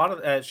lot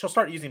of she'll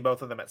start using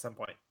both of them at some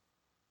point.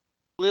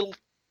 Little.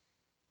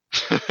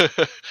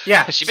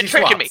 Yeah, she's been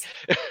tricking me.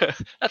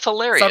 That's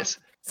hilarious.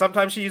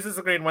 Sometimes she uses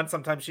the green one.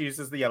 Sometimes she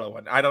uses the yellow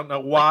one. I don't know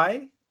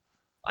why.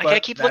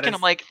 I keep looking.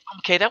 I'm like,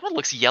 okay, that one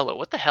looks yellow.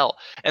 What the hell?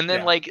 And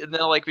then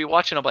we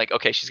watch, and I'm like,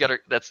 okay, she's got her.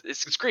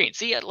 It's green.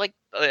 See,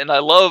 and I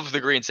love the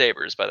green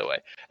sabers, by the way.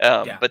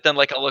 But then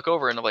I'll look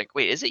over and I'm like,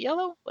 wait, is it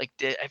yellow? Like,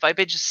 have I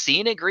been just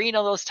seeing it green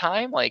all this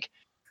time? Like,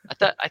 I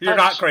thought you're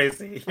not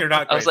crazy. You're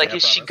not crazy. I was like,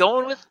 is she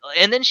going with?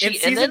 And then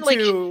she's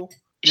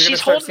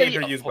holding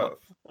her use both.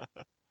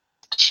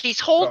 She's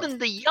holding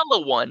the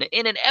yellow one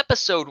in an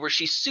episode where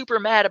she's super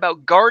mad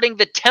about guarding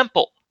the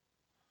temple.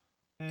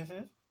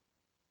 Mm-hmm.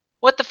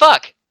 What the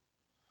fuck?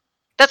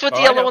 That's what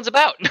the yellow one's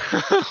about.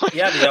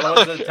 Yeah, the yellow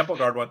one's the temple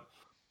guard one.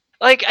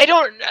 Like, I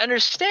don't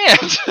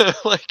understand.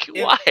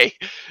 Why?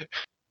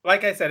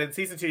 Like I said, in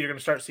season 2, you're going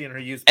to start seeing her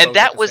use. And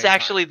that was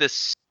actually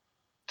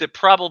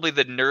probably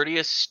the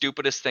nerdiest,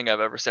 stupidest thing I've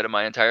ever said in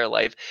my entire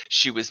life.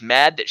 She was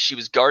mad that she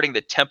was guarding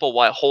the temple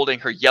while holding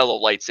her yellow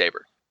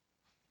lightsaber.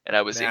 And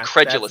I was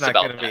incredulous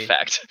about that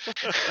fact.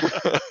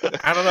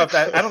 I don't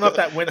know if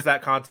that wins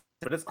that contest,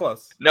 but it's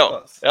close. No,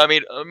 it's close.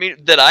 I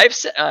mean that I've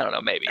said. I don't know.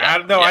 Maybe. I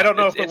don't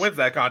know if it wins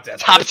that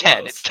contest. Top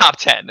 10. It's top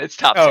 10. It's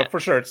top 10. Oh, for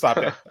sure, it's top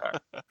 10.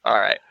 All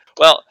right.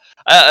 Well,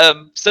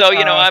 so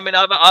I mean,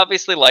 I've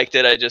obviously liked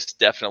it. I just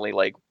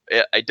definitely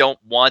I don't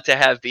want to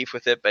have beef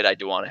with it, but I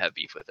do want to have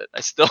beef with it. I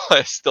still.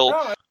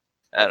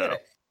 I don't know.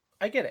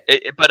 I get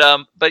it.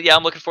 But yeah,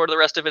 I'm looking forward to the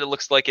rest of it. It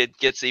looks like it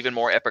gets even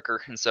more epicer,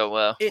 and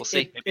so we'll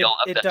see. Maybe I'll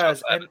up that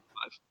does. And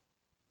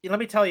let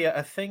me tell you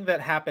a thing that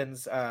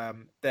happens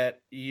that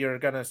you're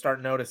gonna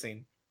start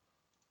noticing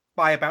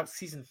by about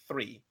season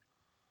 3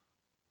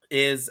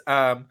 is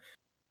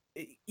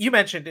you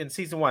mentioned in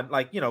season 1,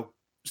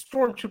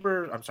 clone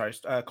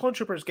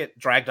troopers get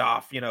dragged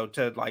off,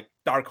 to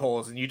dark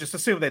holes, and you just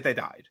assume that they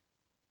died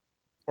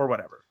or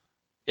whatever.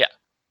 Yeah,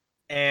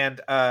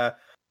 and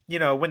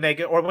when they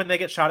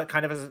get shot at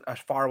kind of as a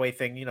faraway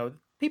thing,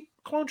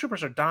 clone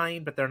troopers are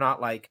dying, but they're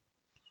not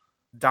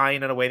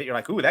dying in a way that you're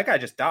like, ooh, that guy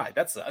just died.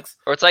 That sucks.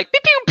 Or it's like, pew,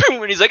 pew,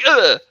 pew, and he's like,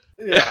 ugh.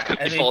 Yeah,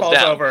 and he falls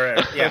down. Over.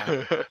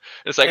 Yeah.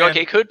 It's like,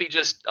 okay, could be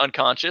just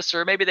unconscious,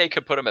 or maybe they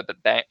could put him at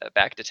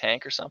back to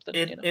tank or something.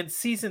 In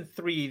season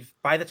 3,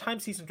 by the time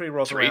season 3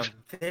 rolls around,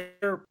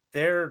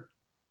 they're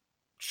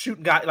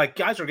shooting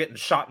guys are getting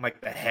shot in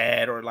the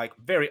head or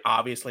very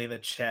obviously in the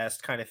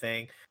chest kind of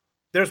thing.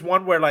 There's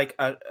one where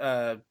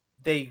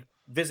they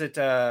visit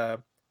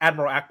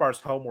Admiral Akbar's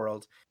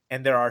homeworld,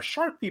 and there are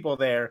shark people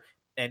there,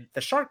 and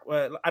the shark.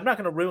 I'm not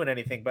going to ruin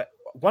anything, but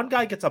one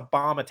guy gets a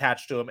bomb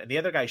attached to him, and the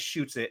other guy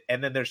shoots it,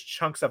 and then there's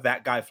chunks of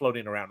that guy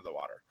floating around in the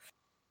water.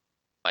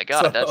 My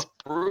God, that's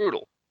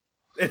brutal.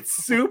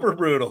 It's super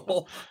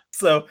brutal.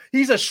 So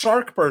he's a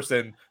shark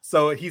person,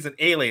 so he's an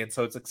alien,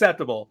 so it's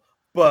acceptable.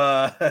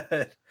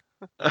 But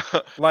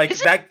like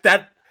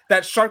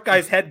that shark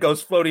guy's head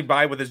goes floating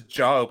by with his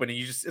jaw open, and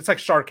it's like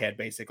shark head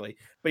basically.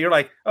 But you're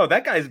like, oh,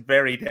 that guy's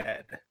very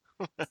dead.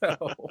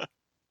 So,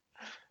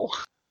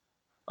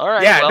 all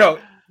right. Yeah, no,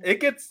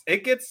 it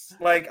gets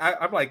like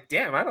I'm like,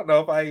 damn, I don't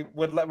know if I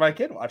would let my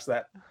kid watch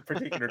that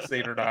particular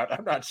scene or not.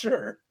 I'm not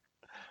sure.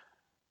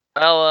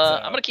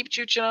 I'm gonna keep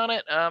chooching on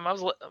it. I'm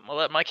gonna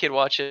let my kid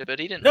watch it, but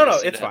he didn't. No,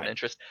 seem it's to have fine. An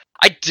interest.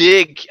 I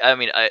dig. I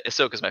mean,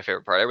 Ahsoka's my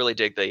favorite part. I really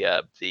dig this,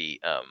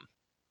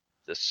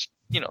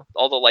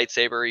 all the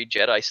lightsaber-y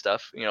Jedi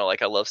stuff.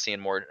 Like I love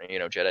seeing more,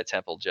 Jedi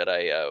Temple,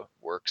 Jedi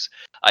works.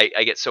 I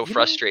get so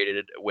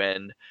frustrated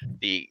when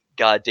the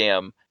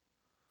goddamn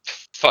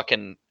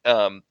fucking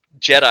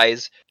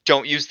Jedis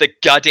don't use the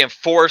goddamn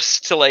Force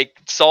to like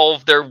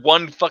solve their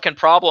one fucking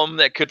problem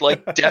that could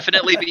like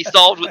definitely be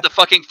solved with the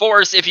fucking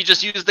Force if you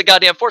just use the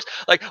goddamn Force.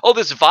 Like, oh,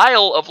 this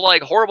vial of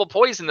like horrible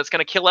poison that's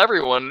gonna kill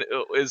everyone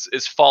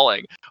is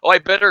falling. Oh, I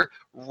better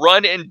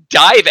run and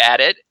dive at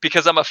it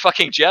because I'm a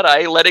fucking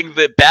Jedi, letting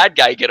the bad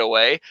guy get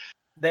away.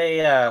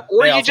 They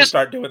also just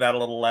start doing that a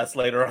little less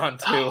later on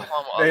too.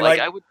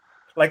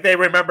 They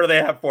remember they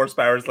have Force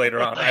powers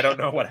later on. I don't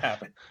know what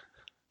happened.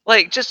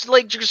 Just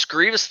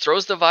Grievous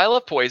throws the vial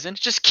of poison.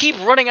 Just keep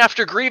running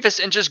after Grievous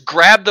and just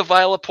grab the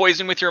vial of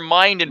poison with your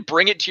mind and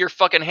bring it to your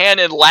fucking hand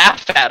and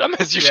laugh at him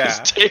as you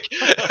just take.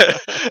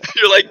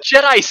 You're like,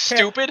 Jedi,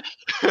 stupid.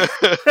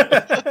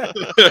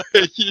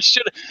 You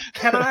should.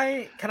 Can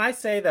I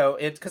say though,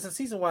 it's because in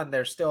season 1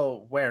 they're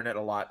still wearing it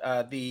a lot.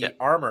 The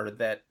armor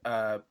that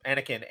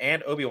Anakin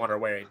and Obi-Wan are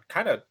wearing,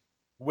 kind of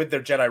with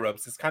their Jedi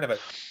robes, is kind of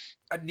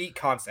a neat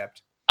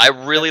concept. I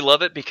really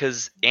love it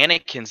because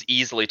Anakin's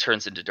easily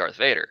turns into Darth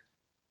Vader.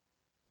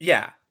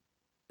 Yeah,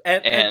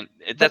 and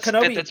that's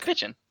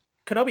bitching.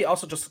 Kenobi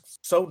also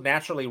just so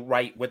naturally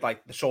right with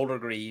like the shoulder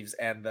greaves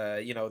and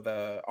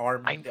the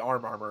arm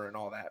armor and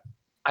all that.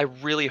 I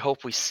really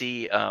hope we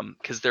see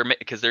because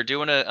they're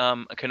doing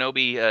a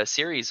Kenobi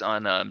series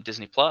on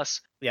Disney Plus.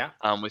 Yeah.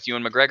 With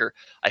Ewan McGregor.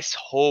 I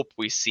hope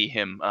we see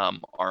him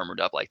armored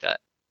up like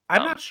that.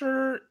 I'm not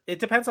sure. It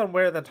depends on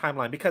where the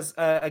timeline, because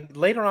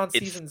later on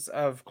seasons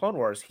of Clone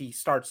Wars, he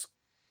starts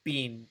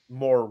being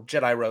more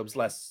Jedi robes,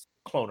 less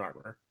clone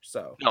armor.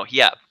 So no,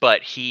 yeah,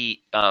 but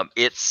he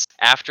it's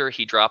after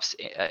he drops.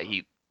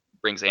 He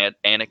brings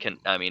Anakin.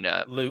 I mean,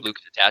 Luke to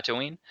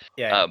Tatooine.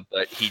 Yeah.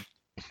 But he,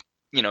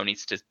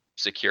 needs to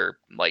secure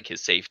like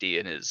his safety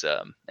and his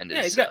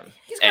he's got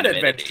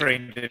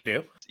adventuring to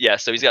do. Yeah,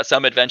 so he's got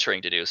some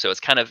adventuring to do. So it's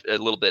kind of a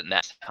little bit in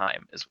that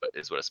time is what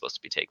it's supposed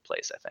to be take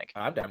place. I think.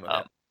 I'm down with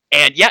that.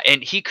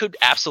 And he could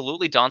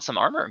absolutely don some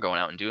armor and going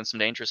out and doing some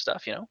dangerous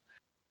stuff,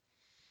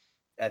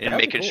 and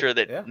making sure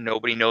that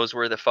nobody knows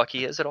where the fuck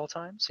he is at all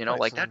times,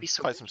 that'd be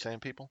so. Fight some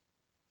sand people.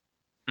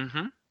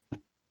 Mm-hmm.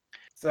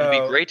 So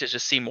it'd be great to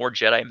just see more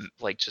Jedi,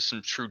 like just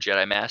some true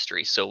Jedi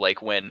mastery. So like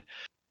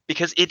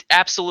because it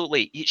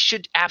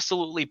should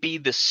absolutely be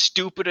the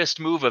stupidest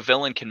move a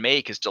villain can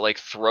make is to like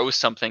throw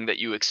something that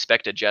you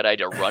expect a Jedi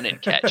to run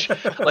and catch.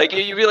 Like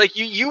you'd be like,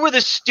 you were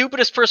the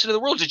stupidest person in the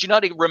world. Did you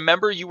not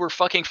remember you were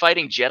fucking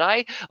fighting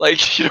Jedi? Like,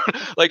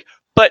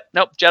 but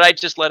nope, Jedi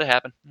just let it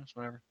happen. That's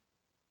whatever.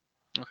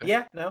 Okay.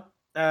 Yeah, no.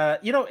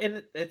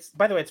 And it's,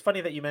 by the way, it's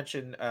funny that you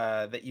mentioned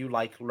that you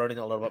like learning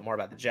a little bit more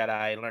about the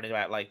Jedi and learning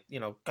about like,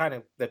 kind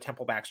of the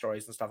temple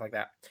backstories and stuff like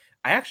that.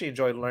 I actually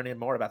enjoy learning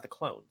more about the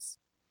clones.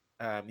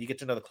 You get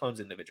to know the clones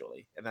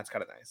individually, and that's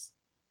kind of nice.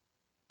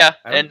 Yeah,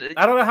 I don't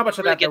know how much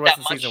of that there was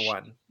in season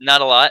 1.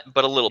 Not a lot,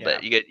 but a little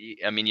bit. You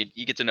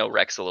get to know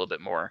Rex a little bit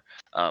more.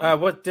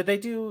 What did they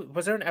do?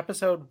 Was there an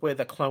episode with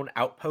a clone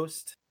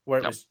outpost where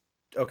it was?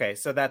 Okay,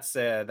 so that's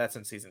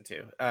in season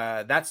 2.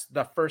 That's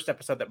the first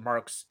episode that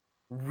marks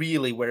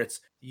really where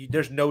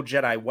there's no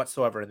Jedi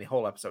whatsoever in the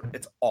whole episode.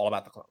 It's all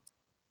about the clones.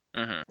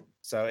 Mm-hmm.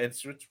 So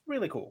it's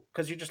really cool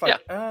because you're just like,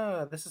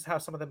 this is how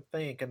some of them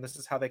think, and this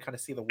is how they kind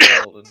of see the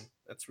world, and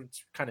it's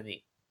kind of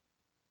neat,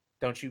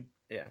 don't you?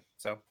 Yeah.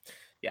 So,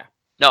 yeah.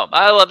 No,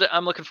 I loved it.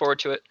 I'm looking forward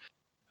to it.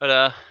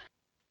 But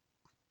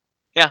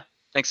yeah.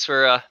 Thanks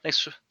for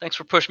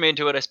pushing me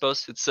into it. I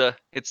suppose it's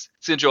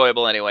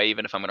enjoyable anyway,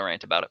 even if I'm gonna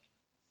rant about it.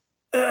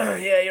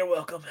 Yeah, you're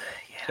welcome.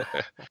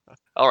 Yeah.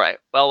 All right.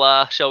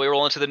 Well, shall we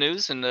roll into the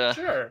news and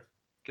sure.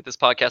 Get this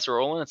podcast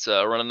rolling? It's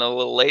running a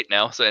little late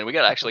now, and we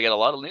got a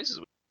lot of news. It's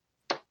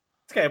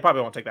okay. It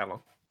probably won't take that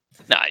long.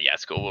 Nah, yeah,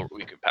 it's cool.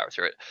 We can power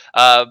through it.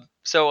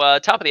 So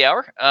top of the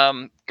hour,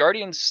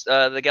 Guardians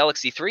the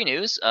Galaxy 3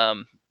 news.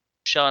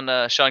 Sean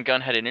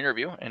Gunn had an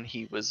interview, and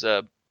he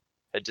had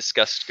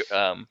discussed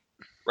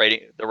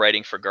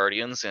writing for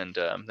Guardians and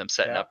them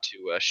setting up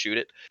to shoot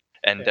it,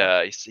 and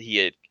he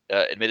had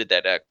admitted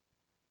that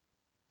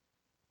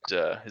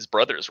his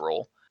brother's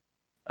role,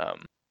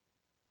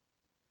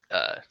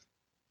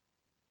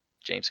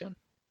 James Gunn,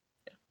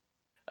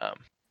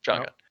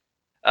 John Gunn.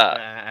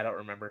 I don't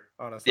remember,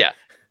 honestly. Yeah.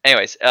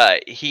 Anyways,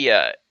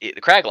 the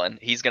Kraglin,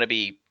 he's going to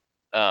be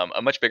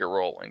a much bigger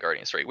role in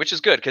Guardians 3, which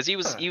is good because he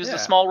was a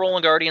small role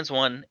in Guardians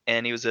 1,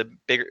 and he was a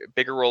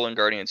bigger role in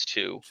Guardians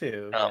 2.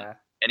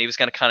 And he was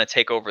going to kind of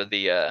take over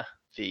the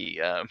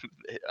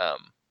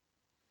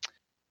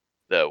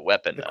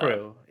weapon. The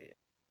crew.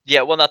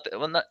 Yeah,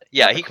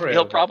 he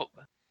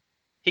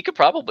could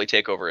probably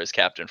take over as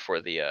captain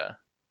for the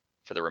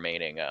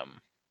remaining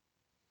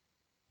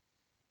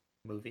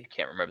movie. I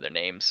can't remember their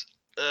names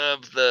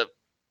of the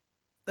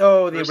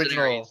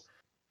original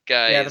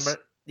guys.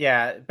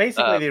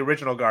 Basically the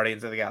original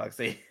Guardians of the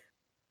Galaxy.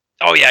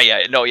 Oh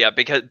yeah,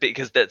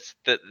 because that's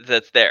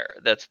their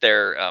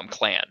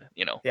clan,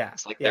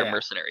 it's like their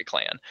mercenary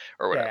clan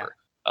or whatever.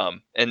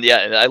 And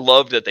I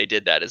love that they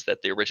did that. Is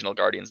that the original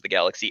Guardians of the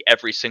Galaxy?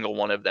 Every single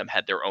one of them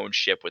had their own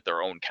ship with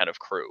their own kind of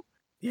crew.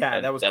 Yeah,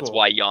 and that was that's cool.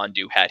 why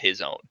Yondu had his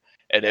own,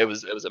 and it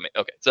was amazing.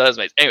 Okay, so that was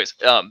amazing. Anyways,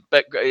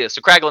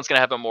 so Kraglin's gonna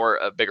have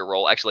a bigger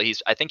role. Actually,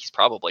 I think he's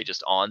probably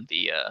just on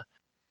the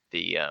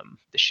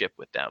ship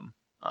with them,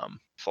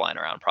 flying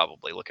around,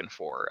 probably looking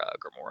for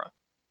Gamora,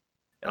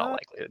 in all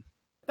likelihood.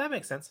 That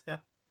makes sense. Yeah.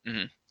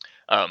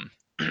 Mm-hmm.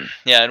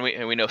 Yeah, and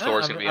we know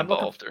Thor's gonna be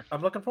involved.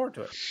 I'm looking forward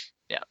to it.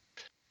 Yeah.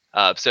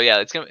 So yeah,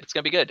 it's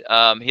gonna be good.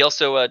 He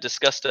also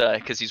discussed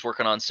because he's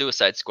working on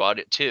Suicide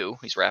Squad 2.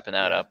 He's wrapping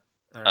that up.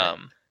 Right.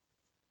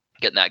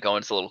 Getting that going.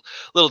 It's a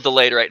little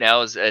delayed right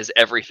now, as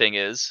everything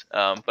is.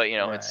 But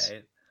it's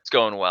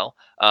going well.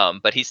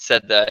 But he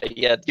said that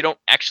you don't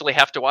actually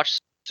have to watch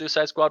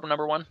Suicide Squad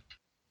 #1.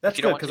 That's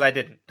good because I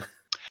didn't.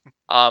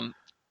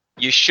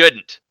 You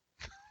shouldn't.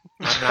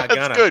 I'm not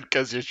gonna. That's good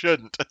because you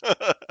shouldn't.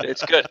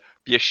 It's good.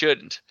 You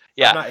shouldn't.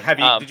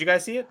 Yeah. Did you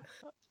guys see it?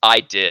 I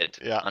did.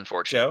 Yeah.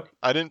 Unfortunately, Joe?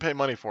 I didn't pay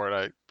money for it.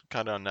 I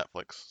got it on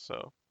Netflix.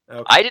 So.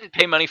 Okay. I didn't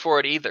pay money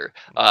for it either.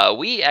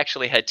 We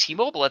actually had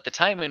T-Mobile at the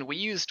time, and we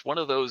used one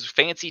of those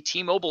fancy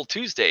T-Mobile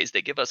Tuesdays.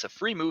 They give us a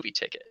free movie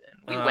ticket,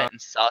 and we went and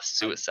saw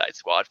Suicide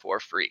Squad for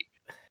free.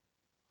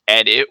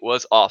 And it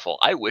was awful.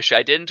 I wish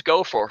I didn't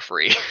go for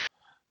free.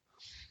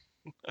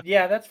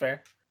 Yeah, that's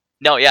fair.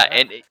 No, yeah,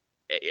 and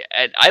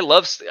I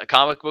love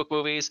comic book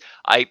movies.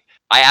 I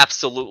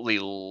absolutely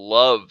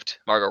loved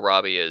Margot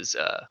Robbie as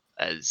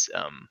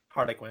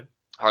Harley Quinn.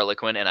 Harley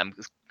Quinn, and I'm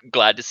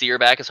glad to see her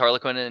back as Harley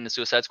Quinn in the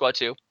Suicide Squad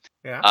 2.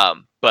 Yeah.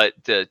 But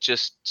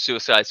just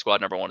Suicide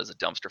Squad #1 is a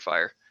dumpster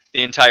fire.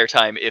 The entire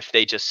time, if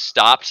they just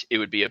stopped, it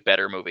would be a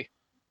better movie.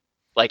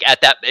 Like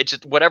at that, it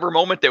just whatever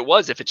moment it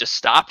was, if it just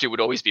stopped, it would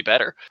always be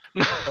better.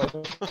 And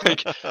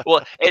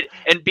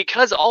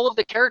because all of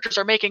the characters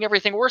are making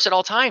everything worse at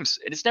all times,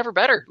 and it's never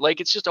better.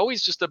 Like it's just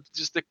always just a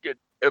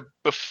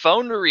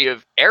buffoonery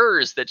of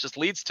errors that just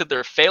leads to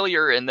their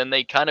failure, and then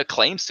they kind of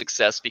claim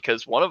success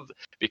because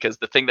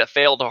the thing that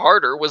failed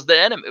harder was the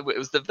enemy. It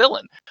was the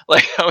villain.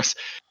 Like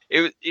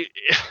it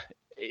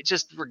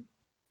just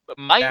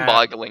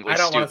mind-bogglingly I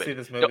don't stupid. want to see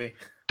this movie.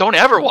 Don't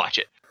ever watch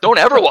it. Don't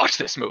ever watch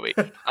this movie.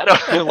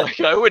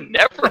 I would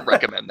never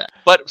recommend that.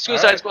 But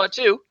Suicide Squad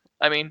 2,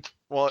 I mean,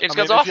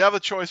 if you have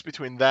a choice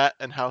between that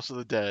and House of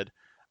the Dead,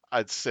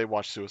 I'd say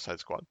watch Suicide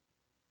Squad.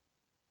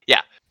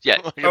 Yeah.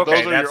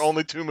 Those are your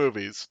only two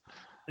movies.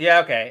 Yeah.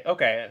 Okay.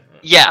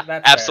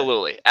 Yeah.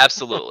 Absolutely.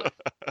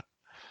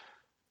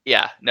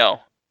 Yeah. No.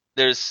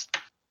 There's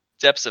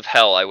depths of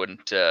hell. I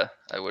wouldn't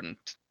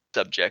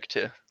subject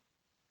to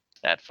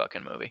that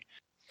fucking movie.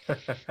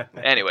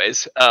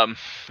 Anyways,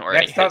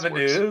 next on the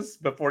news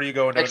before you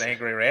go into an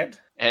angry rant,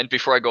 and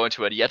before I go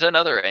into yet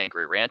another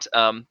angry rant,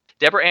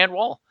 Deborah Ann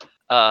Woll,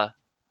 the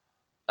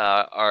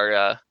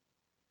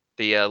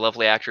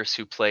lovely actress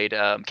who played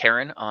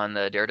Karen on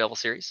the Daredevil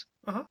series,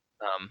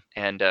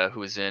 and who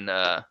was in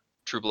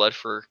True Blood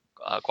for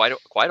quite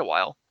a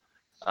while,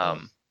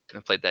 and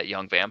played that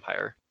young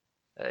vampire,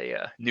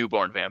 a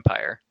newborn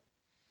vampire.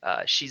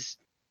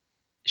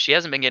 She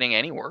hasn't been getting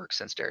any work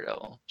since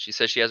Daredevil. She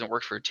says she hasn't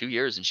worked for 2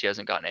 years, and she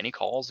hasn't gotten any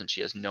calls, and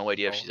she has no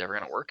idea if she's ever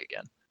going to work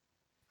again.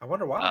 I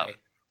wonder why.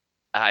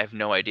 I have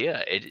no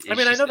idea. I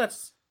know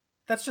that's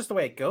just the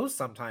way it goes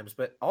sometimes,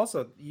 but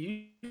also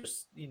you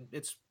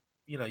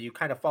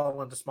kind of fall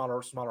into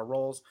smaller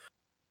roles.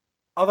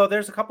 Although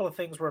there's a couple of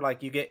things where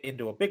like you get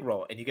into a big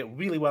role and you get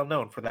really well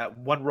known for that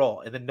one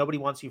role, and then nobody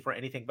wants you for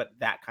anything but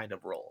that kind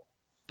of role.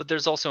 But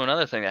there's also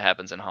another thing that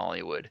happens in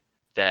Hollywood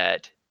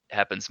that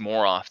happens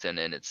more often,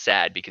 and it's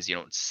sad because you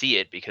don't see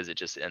it because it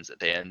just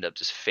they end up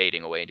just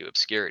fading away into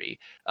obscurity.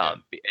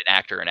 An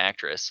actor and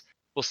actress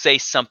will say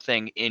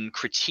something in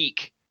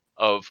critique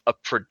of a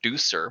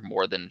producer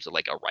more than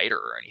like a writer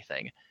or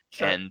anything,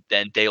 and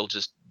then they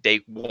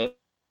won't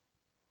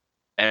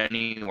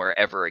anywhere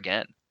ever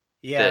again.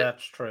 Yeah,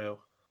 that's true.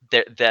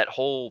 That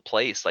whole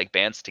place like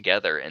bands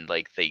together and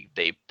like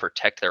they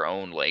protect their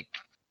own, like,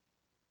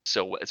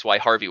 so it's why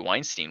Harvey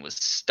Weinstein was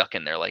stuck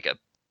in there like a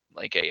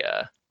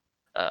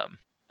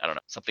I don't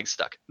know, something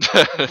stuck.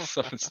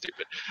 Something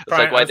stupid. It's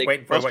like why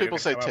most people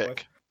say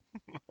tick.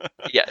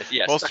 Yeah,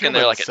 Most stuck in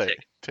there like a say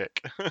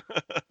tick.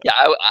 Yeah,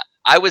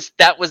 I was.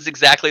 That was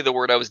exactly the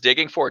word I was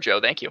digging for, Joe.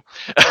 Thank you.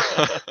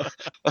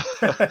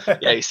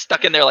 Yeah, he's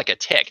stuck in there like a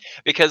tick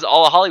because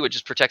all of Hollywood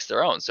just protects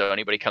their own. So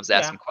anybody comes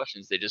asking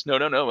questions, they just no,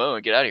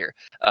 get out of here.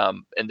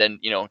 And then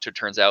it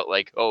turns out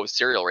like, oh,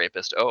 serial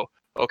rapist. Oh,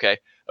 okay.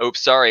 Oops,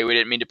 sorry, we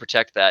didn't mean to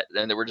protect that.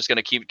 And then we're just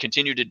going to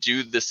continue to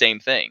do the same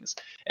things.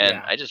 And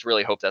I just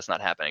really hope that's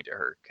not happening to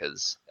her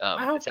because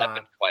it's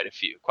happened to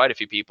quite a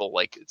few people.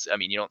 Like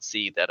you don't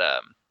see that.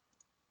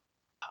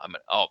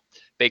 I'll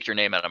bake your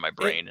name out of my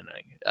brain,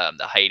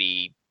 the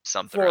Heidi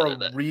something for or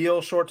other. A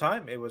real short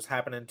time, it was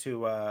happening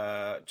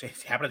to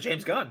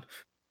James Gunn.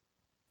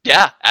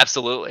 Yeah,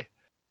 absolutely.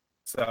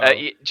 So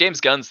James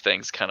Gunn's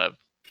thing's kind of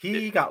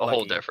got a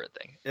whole different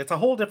thing. It's a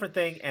whole different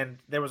thing, and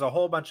there was a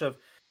whole bunch of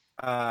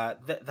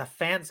the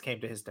fans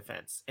came to his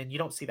defense, and you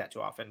don't see that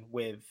too often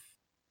with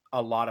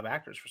a lot of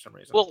actors for some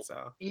reason. Well,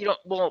 so you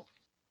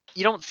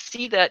don't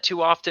see that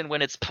too often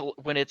when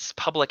it's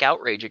public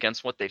outrage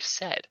against what they've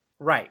said.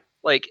 Right.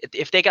 Like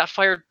if they got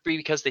fired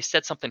because they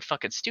said something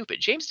fucking stupid.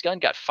 James Gunn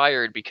got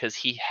fired because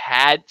he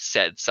had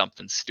said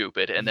something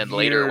stupid and then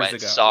later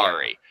went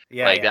sorry.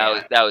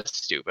 That was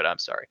stupid. I'm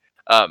sorry.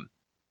 But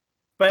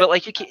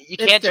like you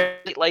can't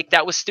like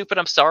that was stupid.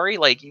 I'm sorry.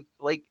 Like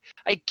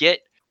I get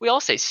we all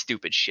say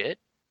stupid shit.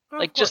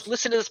 Like just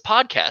listen to this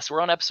podcast.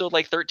 We're on episode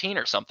like 13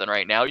 or something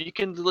right now. You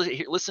can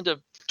listen to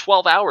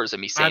 12 hours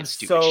of me saying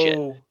stupid shit.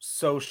 I'm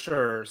so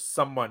sure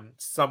someone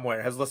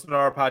somewhere has listened to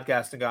our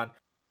podcast and gone,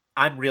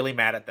 I'm really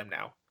mad at them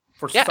now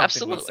for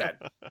something we said.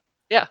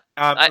 Yeah.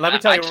 Let me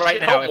tell you right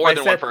now,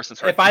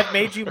 if I've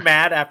made you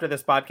mad after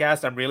this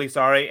podcast, I'm really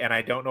sorry, and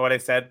I don't know what I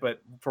said,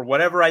 but for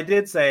whatever I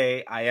did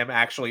say, I am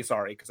actually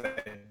sorry because I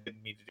didn't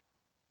mean to do it.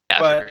 Yeah,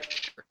 but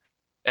sure.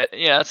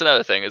 Yeah, that's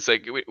another thing. It's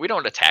like we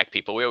don't attack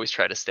people. We always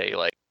try to stay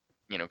like,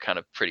 kind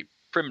of pretty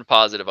prim and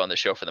positive on the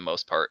show for the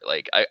most part.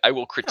 Like I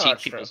will critique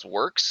people's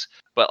works,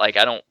 but like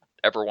I don't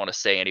ever want to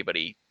say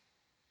anybody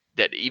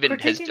that even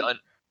has done.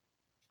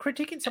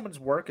 Critiquing someone's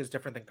work is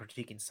different than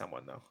critiquing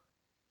someone, though.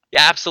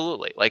 Yeah,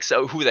 absolutely. Like,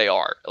 so who they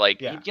are.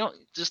 Like, you don't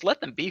just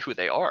let them be who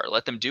they are.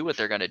 Let them do what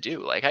they're going to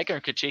do. Like, I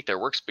can critique their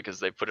works because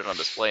they put it on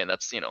display, and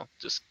that's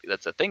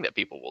that's a thing that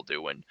people will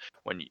do when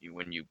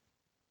you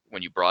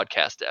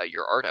broadcast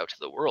your art out to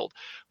the world.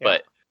 Yeah.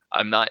 But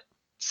I'm not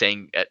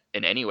saying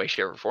in any way,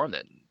 shape, or form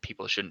that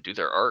people shouldn't do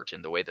their art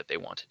in the way that they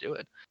want to do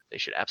it. They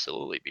should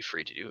absolutely be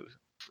free to do,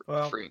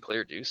 free and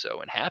clear to do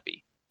so, and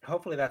happy.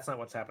 Hopefully, that's not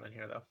what's happening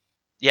here, though.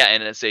 Yeah,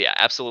 and so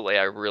absolutely.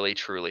 I really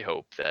truly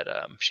hope that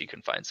she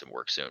can find some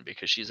work soon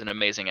because she's an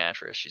amazing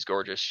actress. She's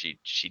gorgeous. She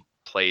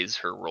plays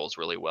her roles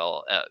really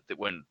well.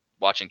 When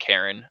watching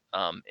Karen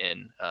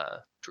in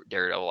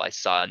Daredevil, I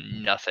saw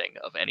nothing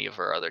of any of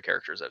her other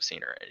characters I've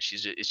seen her, and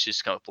it's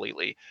just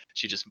completely.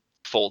 She just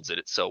folds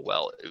it so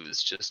well. It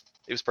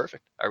was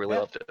perfect. I really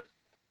loved it.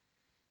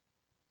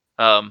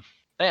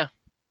 Yeah.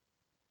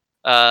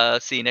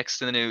 Let's see.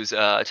 Next in the news,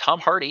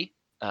 Tom Hardy.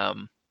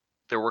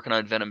 They're working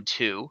on Venom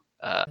 2.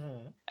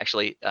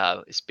 Actually,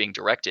 it's being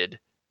directed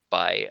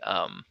by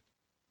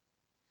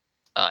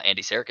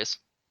Andy Serkis.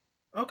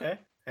 Okay.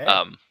 Hey.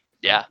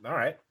 Yeah. All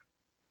right.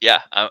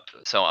 Yeah.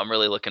 So I'm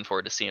really looking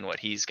forward to seeing what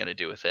he's going to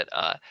do with it.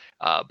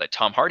 But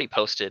Tom Hardy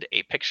posted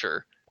a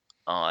picture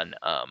on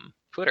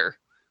Twitter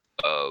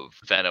of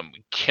Venom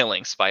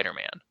killing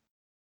Spider-Man,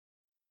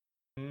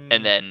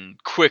 and then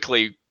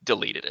quickly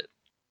deleted it.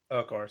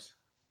 Of course.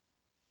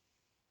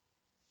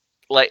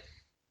 Like,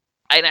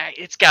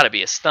 it's got to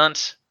be a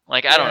stunt.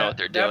 Like, I don't know what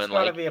they're doing. That's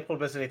gotta be a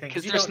publicity thing.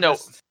 Because there's no...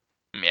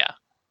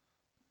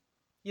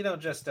 You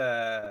don't just,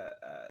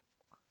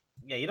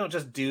 you don't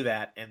just do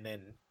that and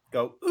then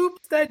go,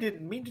 oops, I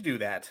didn't mean to do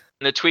that.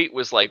 And the tweet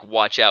was like,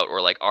 watch out,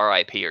 or like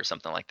RIP or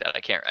something like that. I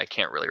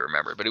can't really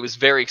remember. But it was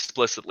very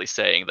explicitly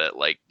saying that,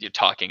 like, you're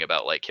talking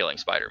about, like, killing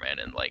Spider-Man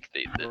and, like,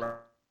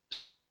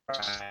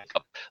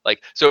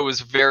 like, so it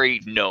was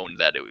very known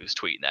that it was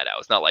tweeting that out.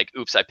 It's not like,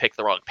 oops, I picked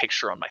the wrong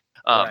picture on my...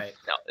 No,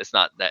 it's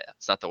not that.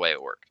 It's not the way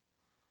it worked.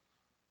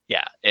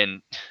 Yeah,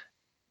 and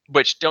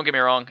which, don't get me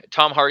wrong,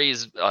 Tom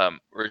Hardy's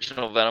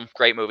original Venom,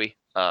 great movie.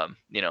 I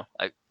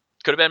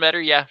could have been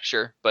better, yeah,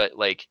 sure, but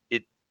like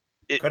it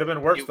could have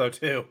been worse though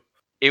too.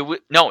 It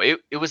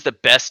was the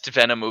best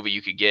Venom movie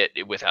you could get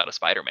without a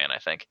Spider-Man, I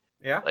think.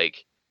 Yeah.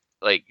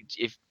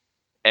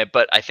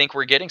 But I think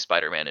we're getting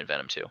Spider-Man in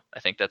Venom 2. I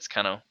think that's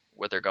kind of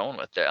what they're going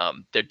with.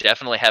 They're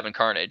definitely having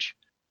Carnage,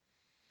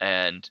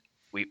 and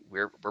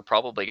we're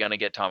probably gonna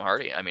get Tom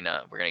Hardy. I mean,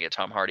 we're gonna get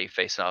Tom Hardy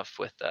face off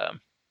with the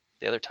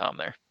other Tom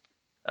there.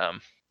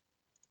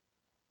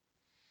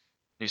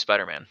 New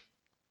Spider-Man.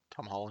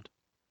 Tom Holland.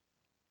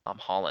 Tom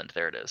Holland,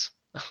 there it is.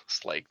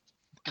 It's like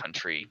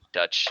country,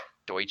 Deutsch.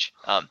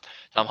 Tom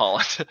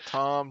Holland.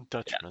 Tom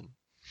Dutchman.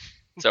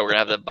 Yeah. So we're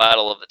going to have the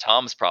battle of the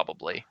Toms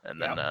probably,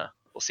 and then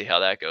we'll see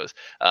how that goes.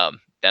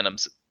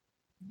 Venom's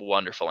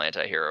wonderful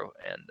anti-hero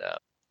and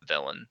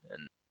villain,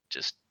 and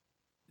just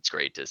it's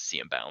great to see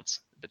him bounce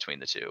between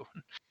the two.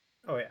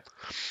 Oh, yeah.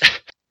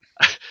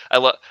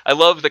 I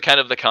love the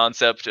kind of the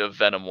concept of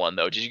Venom 1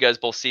 though. Did you guys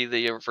both see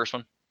the first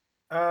one?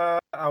 I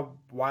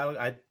while.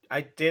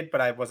 I did,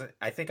 but I wasn't.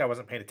 I think I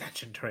wasn't paying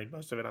attention during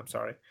most of it. I'm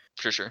sorry.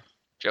 For sure,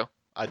 Joe.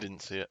 I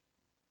didn't see it.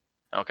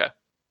 Okay.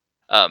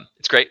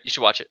 It's great. You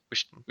should watch it.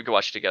 We could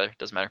watch it together.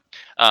 Doesn't matter.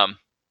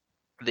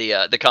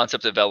 The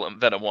concept of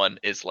Venom 1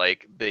 is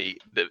like the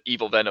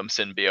evil Venom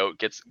symbiote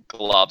gets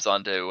globs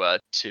onto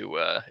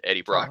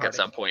Eddie Brock at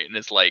some point, and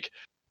it's like,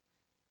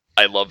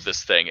 I love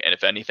this thing, and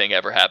if anything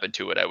ever happened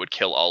to it, I would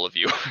kill all of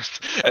you.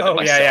 And then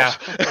myself.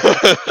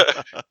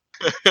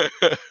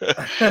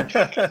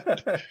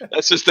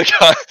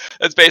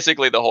 That's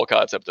basically the whole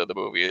concept of the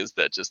movie, is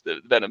that just the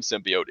Venom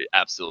symbiote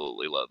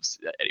absolutely loves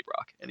Eddie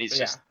Brock, and he's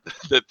just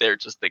that they're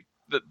just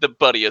the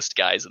buddiest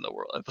guys in the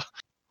world.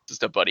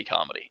 Just a buddy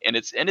comedy, and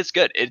it's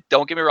good.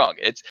 Don't get me wrong,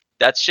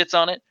 that shit's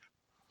on it,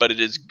 but it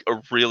is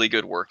a really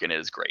good work, and it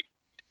is great.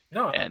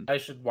 No, and I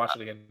should watch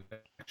it again.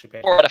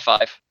 Actually, 4 out of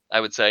 5, I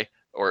would say,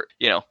 or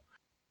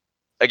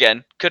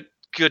again, could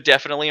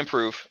definitely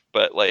improve.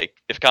 But like,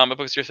 if comic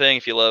books are your thing,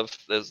 if you love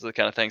those the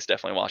kind of things,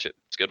 definitely watch it.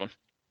 It's a good one.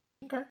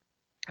 Okay,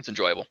 it's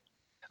enjoyable.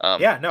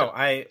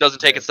 It doesn't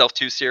take itself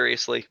too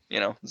seriously,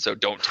 so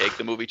don't take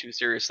the movie too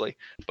seriously.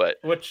 But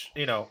which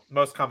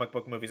most comic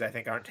book movies, I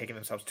think, aren't taking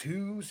themselves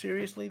too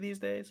seriously these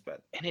days.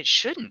 And it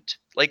shouldn't.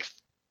 Like,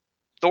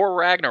 Thor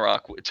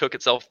Ragnarok took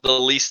itself the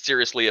least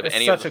seriously of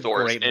any of the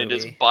Thors, and it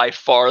is by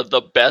far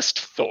the best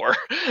Thor.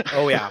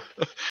 Oh yeah,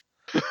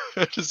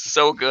 it is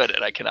so good,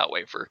 and I cannot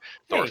wait for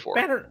Thor 4.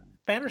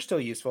 Banner's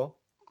still useful.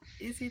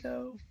 Is he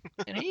though?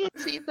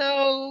 Is he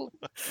though?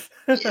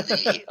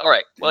 All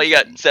right. Well, you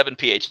got 7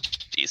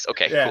 PhDs.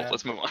 Okay, cool.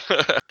 Let's move on.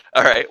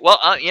 All right. Well,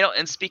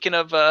 and speaking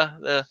of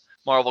the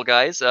Marvel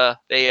guys,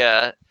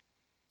 the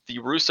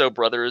Russo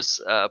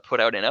brothers put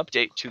out an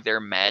update to their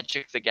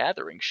Magic the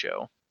Gathering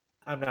show.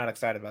 I'm not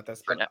excited about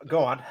this. But go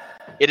on.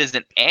 It is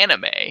an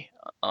anime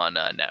on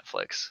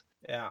Netflix.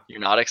 Yeah. You're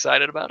not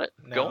excited about it?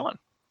 No. Go on.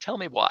 Tell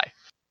me why.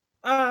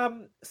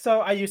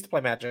 So I used to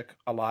play Magic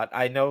a lot.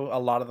 I know a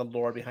lot of the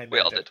lore behind Magic. We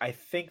all did. I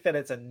think that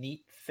it's a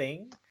neat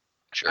thing.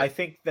 Sure. I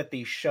think that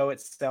the show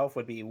itself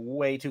would be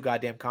way too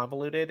goddamn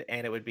convoluted,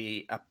 and it would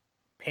be a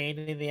pain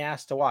in the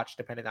ass to watch,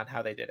 depending on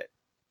how they did it.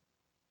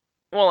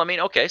 Well, I mean,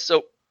 okay,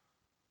 so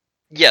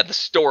yeah, the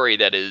story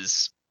that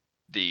is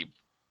the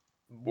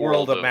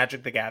world of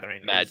Magic the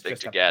Gathering. Magic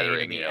the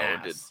Gathering,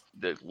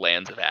 the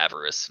lands of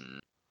avarice and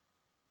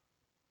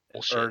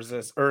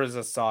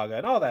Urza Saga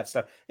and all that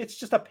stuff. It's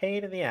just a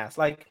pain in the ass.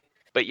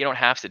 But you don't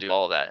have to do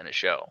all that in a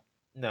show.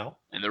 No.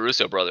 And the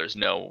Russo brothers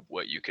know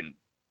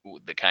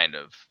the kind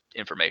of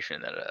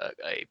information that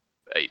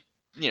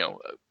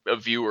a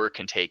viewer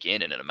can take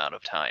in an amount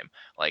of time.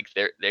 Like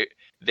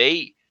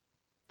they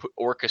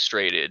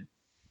orchestrated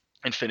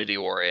Infinity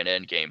War and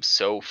Endgame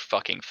so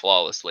fucking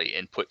flawlessly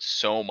and put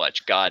so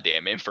much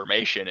goddamn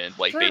information in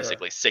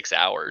basically 6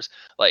 hours.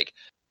 Like,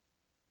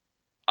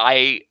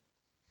 I'm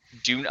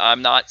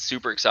not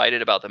super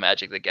excited about the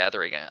Magic the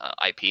Gathering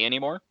IP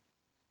anymore,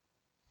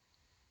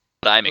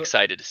 but I'm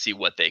excited to see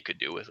what they could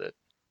do with it.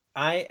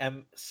 I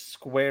am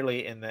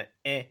squarely in the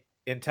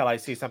until I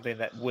see something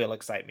that will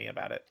excite me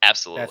about it.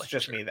 Absolutely. That's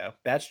just me, though.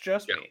 That's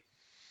just me.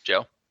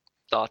 Joe,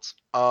 thoughts?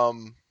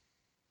 No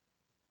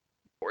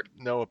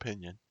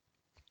opinion.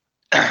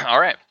 All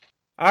right.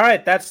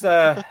 That's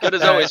good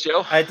as always,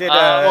 Joe. I did.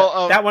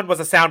 That one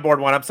was a soundboard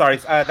one. I'm sorry.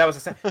 That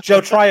was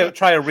Joe.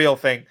 Try a real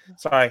thing.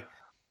 Sorry.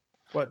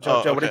 What,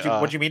 Joe? Joe, okay,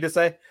 what did you mean to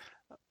say?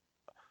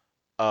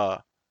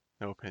 No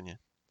opinion.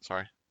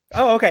 Sorry.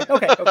 Oh, okay.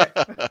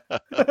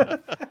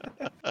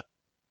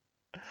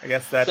 I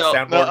guess that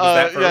soundboard was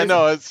that for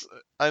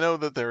I know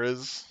that there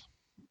is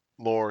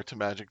lore to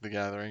Magic the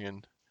Gathering,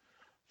 and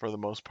for the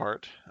most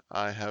part,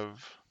 I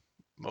have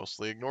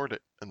mostly ignored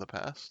it in the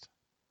past.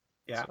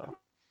 Yeah. So.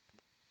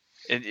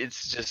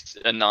 It's just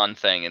a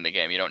non-thing in the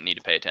game. You don't need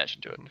to pay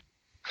attention to it.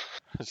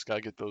 I just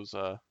gotta get those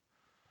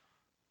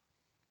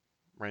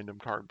random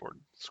cardboard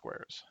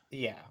squares.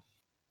 Yeah.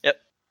 Yep.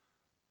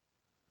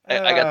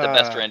 I got the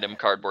best random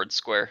cardboard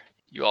square.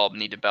 You all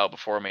need to bow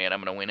before me, and I'm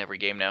gonna win every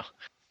game now.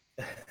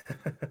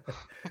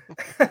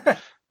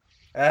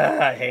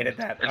 I hated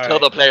that. Until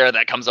the player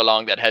that comes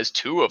along that has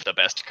 2 of the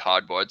best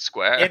cardboard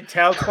square.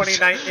 Until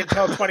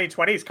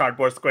 2020's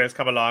cardboard squares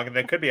come along, and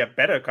there could be a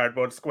better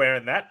cardboard square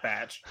in that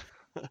batch.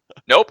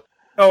 Nope.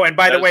 Oh, and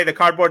by the way, the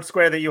cardboard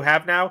square that you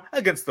have now,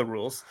 against the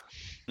rules.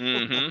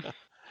 Mm-hmm.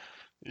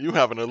 You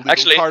have an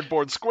illegal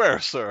cardboard square,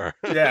 sir.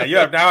 Yeah, you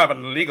now have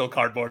an illegal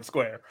cardboard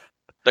square.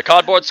 The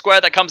cardboard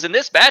square that comes in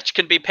this batch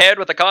can be paired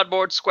with the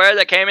cardboard square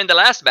that came in the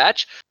last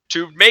batch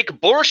to make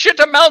bullshit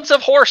amounts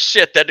of horse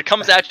shit that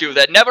comes at you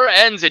that never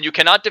ends, and you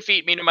cannot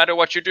defeat me no matter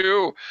what you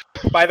do.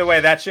 By the way,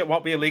 that shit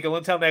won't be illegal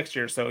until next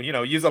year, so,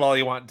 use it all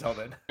you want until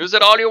then. Use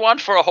it all you want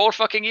for a whole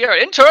fucking year.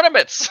 In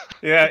tournaments!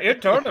 Yeah, in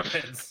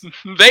tournaments.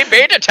 They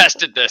beta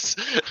tested this.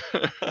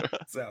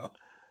 So...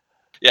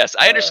 Yes,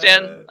 I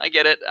understand. I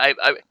get it.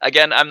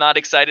 Again, I'm not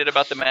excited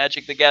about the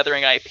Magic the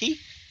Gathering IP.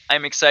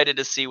 I'm excited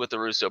to see what the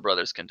Russo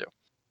brothers can do.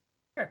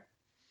 Sure.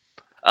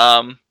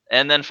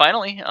 And then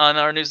finally, on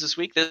our news this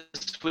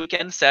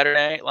weekend,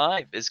 Saturday Night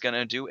Live is going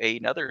to do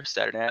another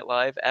Saturday Night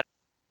Live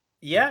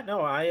Yeah,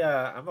 no,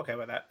 I'm okay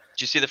with that.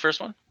 Did you see the first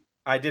one?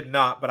 I did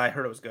not, but I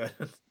heard it was good.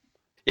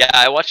 Yeah,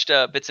 I watched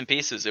bits and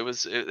pieces. It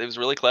was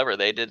really clever.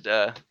 They did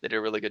a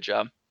really good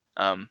job.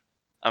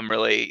 I'm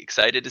really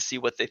excited to see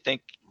what they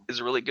think is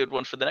a really good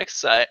one for the next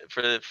side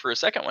for a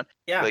second one.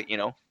 Yeah, like,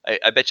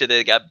 I bet you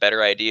they got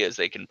better ideas.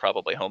 They can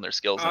probably hone their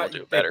skills and they'll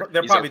do it better.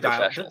 They're These probably are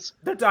professionals.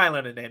 They're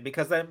dialing it in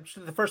because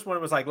the first one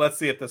was like, let's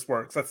see if this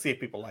works. Let's see if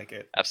people like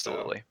it.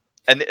 Absolutely.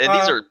 So. And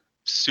these are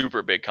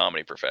super big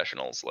comedy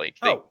professionals. Like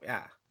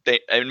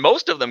and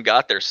most of them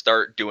got their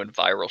start doing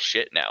viral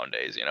shit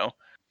nowadays.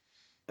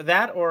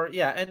 That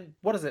and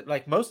what is it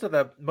like? Most of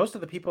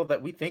the people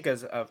that we think of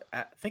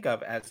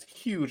as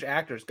huge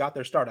actors got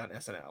their start on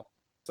SNL.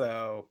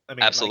 So I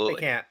mean, absolutely, they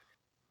can't.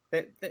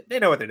 They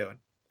know what they're doing.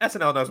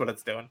 SNL knows what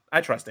it's doing.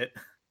 I trust it.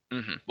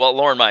 Mm-hmm. Well,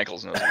 Lorne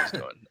Michaels knows what he's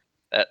doing.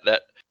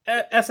 That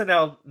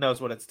SNL knows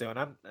what it's doing.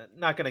 I'm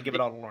not going to give it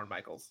all to Lorne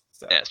Michaels.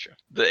 So. Yeah, that's true.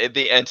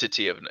 The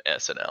entity of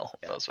SNL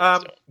knows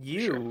what it's doing.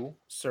 You,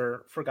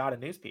 sir, forgot a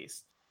news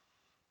piece.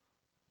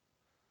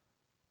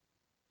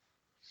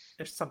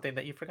 There's something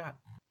that you forgot.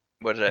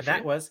 What did I forget?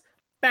 That was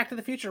Back to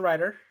the Future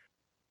writer.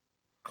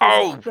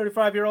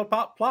 35-year-old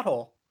plot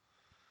hole.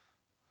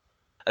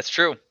 That's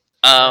true.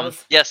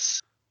 Yes.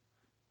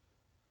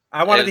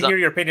 I wanted to hear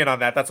your opinion on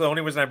that. That's the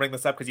only reason I bring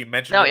this up because you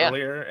mentioned it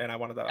earlier, and I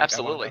wanted to.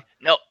 Absolutely.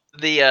 No,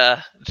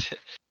 the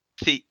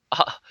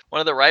one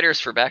of the writers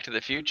for Back to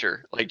the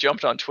Future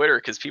jumped on Twitter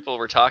because people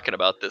were talking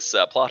about this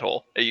plot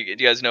hole. Do you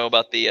guys know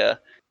about the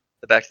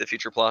Back to the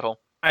Future plot hole?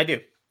 I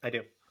do.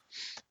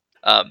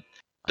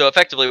 So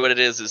effectively, what it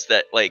is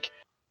that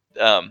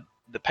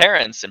the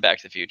parents in Back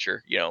to the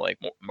Future,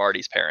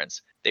 Marty's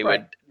parents, they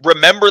would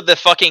remember the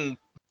fucking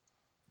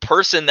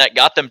person that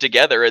got them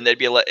together, and they'd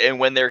be like, and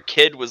when their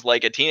kid was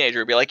like a teenager,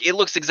 it'd be like, it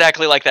looks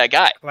exactly like that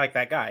guy.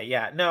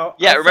 Yeah. No.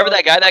 Yeah, remember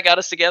that guy that got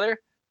us together?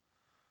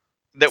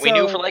 That we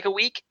knew for like a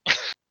week?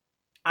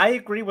 I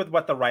agree with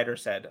what the writer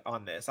said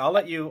on this. I'll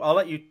let you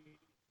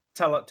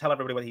tell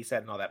everybody what he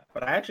said and all that.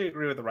 But I actually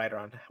agree with the writer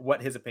on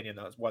what his opinion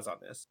was on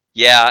this.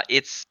 Yeah,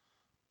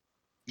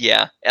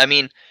 I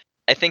mean,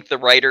 I think the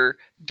writer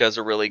does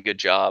a really good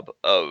job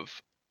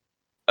of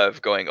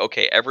going,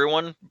 okay,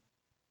 everyone,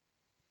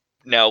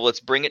 now let's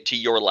bring it to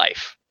your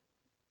life.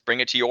 Bring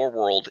it to your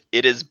world.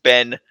 It has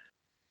been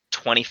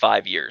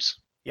 25 years.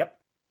 Yep.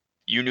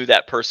 You knew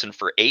that person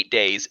for 8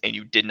 days and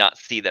you did not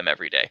see them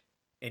every day.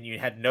 And you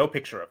had no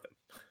picture of them.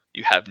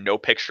 You have no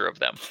picture of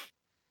them.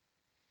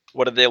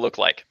 What did they look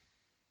like?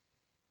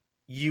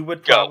 You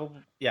would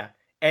probably,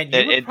 and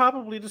you would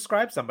probably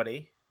describe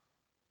somebody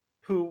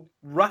who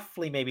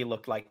roughly maybe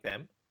looked like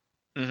them.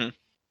 Mm-hmm.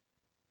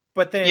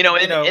 But then,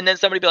 and then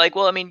somebody be like,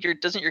 well, I mean,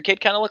 doesn't your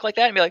kid kind of look like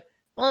that? And be like,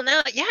 well,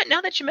 now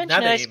that you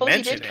mention it, I suppose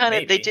he did kind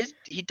of.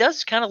 He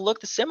does kind of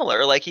look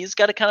similar. Like he's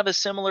got a kind of a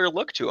similar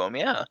look to him,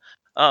 yeah.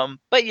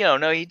 But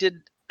no, he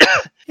did.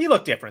 He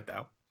looked different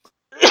though.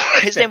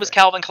 His name was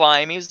Calvin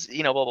Klein. He was,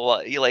 blah blah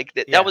blah.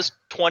 That was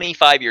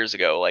 25 years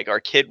ago. Like our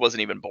kid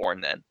wasn't even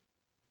born then.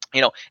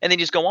 And then you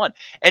just go on.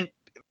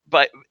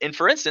 But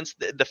for instance,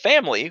 the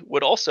family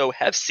would also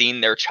have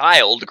seen their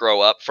child grow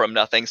up from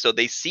nothing, so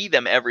they see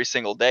them every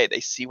single day.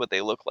 They see what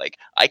they look like.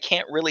 I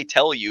can't really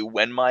tell you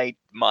when my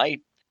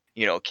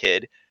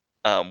kid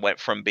went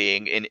from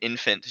being an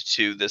infant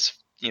to this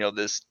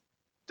kindergarten.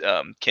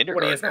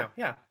 What he is now,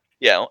 yeah.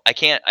 Yeah, I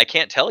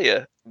can't tell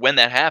you when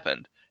that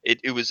happened.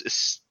 It was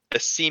a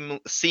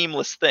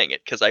seamless thing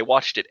because I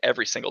watched it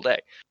every single day.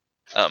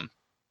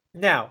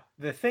 Now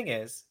the thing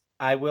is,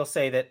 I will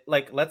say that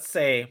let's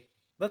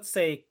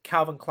say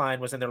Calvin Klein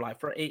was in their life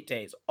for 8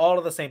 days, all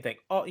of the same thing.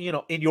 All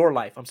in your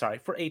life, I'm sorry,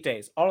 for 8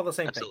 days, all of the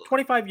same thing.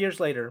 25 years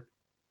later,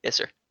 yes,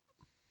 sir.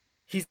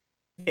 He's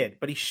dead,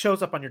 but he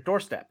shows up on your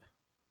doorstep.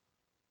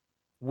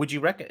 Would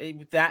you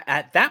reckon that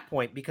at that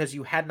point, because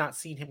you had not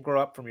seen him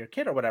grow up from your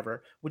kid or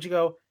whatever, would you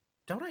go,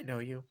 "Don't I know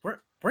you?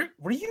 Were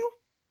you?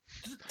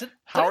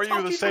 How are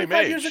you the same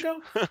age? Years ago?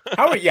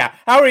 How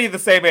are you the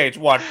same age?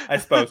 One, I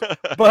suppose.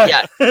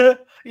 But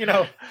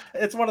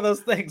it's one of those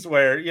things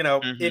where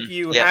if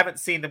you haven't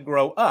seen them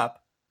grow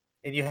up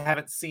and you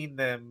haven't seen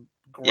them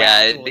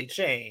gradually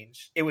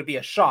change, it would be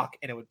a shock,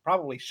 and it would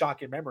probably shock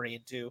your memory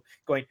into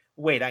going,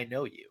 "Wait, I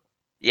know you."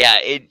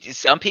 Yeah,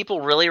 some people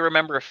really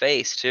remember a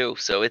face too,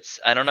 so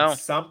I don't know.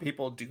 Some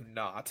people do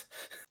not.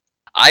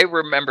 I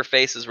remember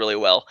faces really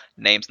well,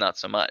 names not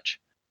so much.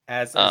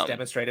 As is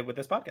demonstrated with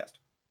this podcast.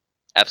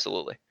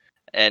 Absolutely.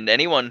 And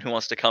anyone who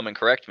wants to come and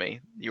correct me,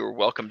 you're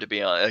welcome to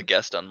be a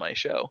guest on my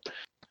show.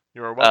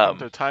 You are welcome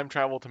to time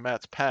travel to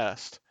Matt's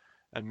past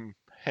and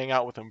hang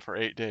out with him for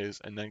 8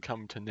 days and then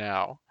come to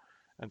now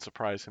and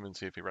surprise him and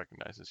see if he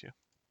recognizes you.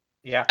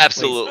 Yeah,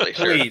 absolutely.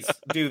 Please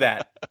do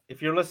that.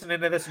 If you're listening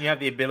to this and you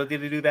have the ability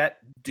to do that,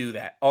 do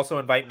that. Also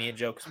invite me and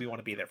Joe because we want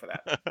to be there for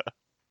that.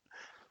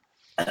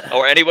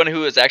 Or anyone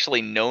who has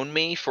actually known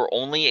me for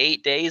only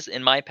 8 days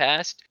in my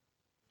past,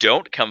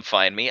 don't come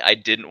find me. I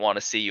didn't want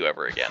to see you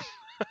ever again.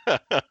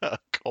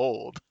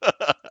 Cold.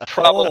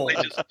 Probably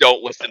just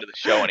don't listen to the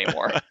show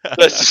anymore.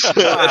 That's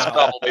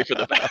probably for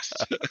the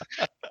best.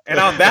 And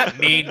on that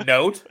mean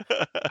note.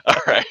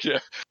 All right.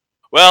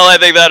 Well, I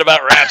think that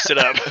about wraps it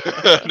up.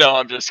 No,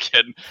 I'm just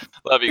kidding.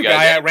 Love you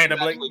guys.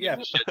 Randomly, yeah.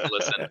 Shit to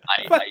listen.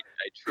 I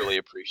truly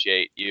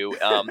appreciate you.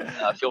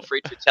 Feel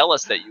free to tell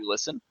us that you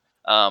listen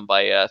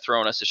by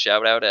throwing us a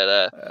shout out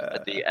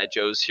at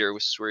Joe's Here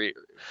We Swear,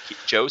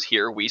 Joe's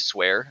Here We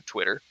Swear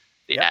Twitter,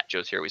 at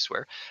Joe's Here We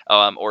Swear,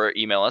 or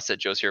email us at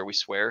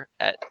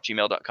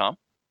joeshereweswear@gmail.com.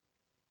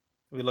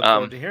 We look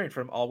forward to hearing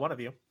from all one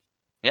of you.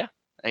 Yeah.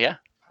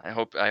 I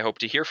hope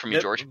to hear from you,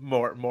 George.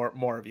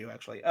 More of you,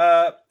 actually.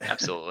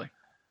 Absolutely.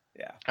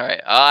 Yeah. All right.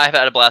 I've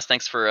had a blast.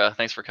 Thanks for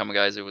coming,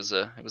 guys. It was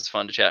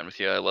fun to chat with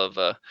you. I love.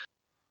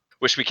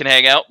 Wish we can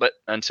hang out, but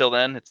until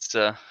then, it's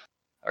our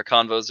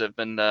convos have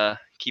been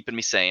keeping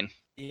me sane.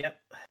 Yep.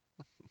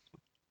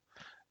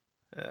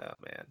 Oh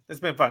man, it's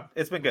been fun.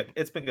 It's been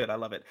good. I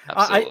love it.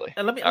 Absolutely.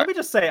 And let me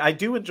just say, I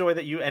do enjoy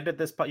that you ended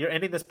this. You're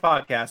ending this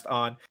podcast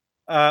on.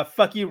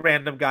 Fuck you,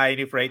 random guy, and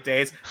you for 8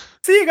 days.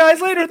 See you guys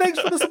later. Thanks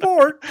for the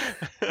support.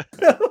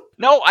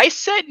 No, I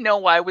said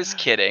no. I was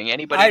kidding.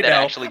 Anybody that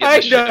actually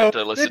gives a shit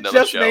to listen to the show.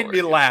 It just made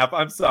me laugh.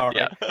 I'm sorry.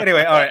 Yeah.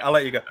 Anyway, all right, I'll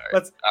let you go.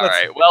 All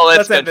right. Well,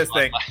 let's end this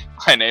thing.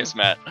 My name's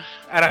Matt.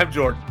 And I'm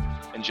Jordan.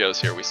 And Joe's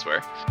Here We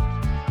Swear.